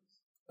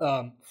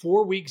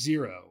 for week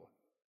 0,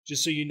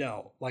 just so you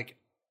know, like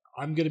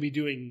I'm going to be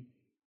doing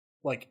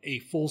like a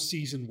full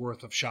season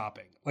worth of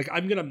shopping. Like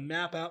I'm going to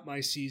map out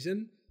my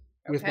season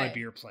with my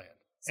beer plan.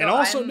 So and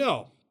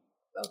also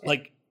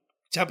like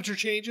temperature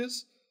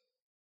changes,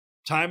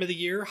 time of the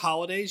year,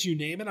 holidays, you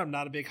name it. I'm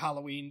not a big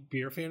Halloween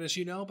beer fan, as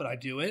you know, but I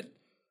do it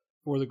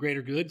for the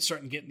greater good,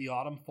 starting to get in the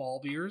autumn fall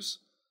beers.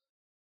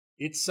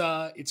 It's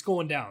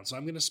going down. So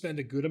I'm going to spend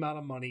a good amount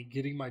of money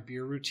getting my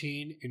beer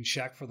routine in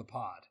check for the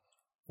pod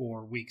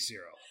for week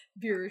 0.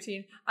 Beer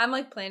routine. I'm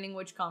like planning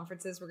which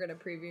conferences we're going to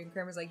preview, and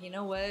Kramer's like, you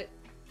know what?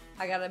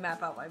 I got to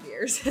map out my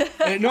beers.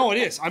 No, it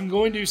is. I'm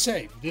going to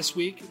say this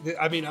week,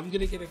 I'm going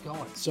to get it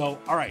going. So,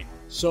 all right.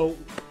 So,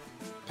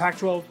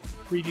 Pac-12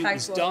 preview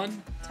is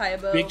done. Tie a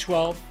bow. Big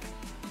 12,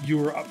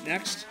 you are up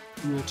next.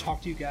 We will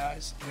talk to you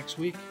guys next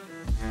week.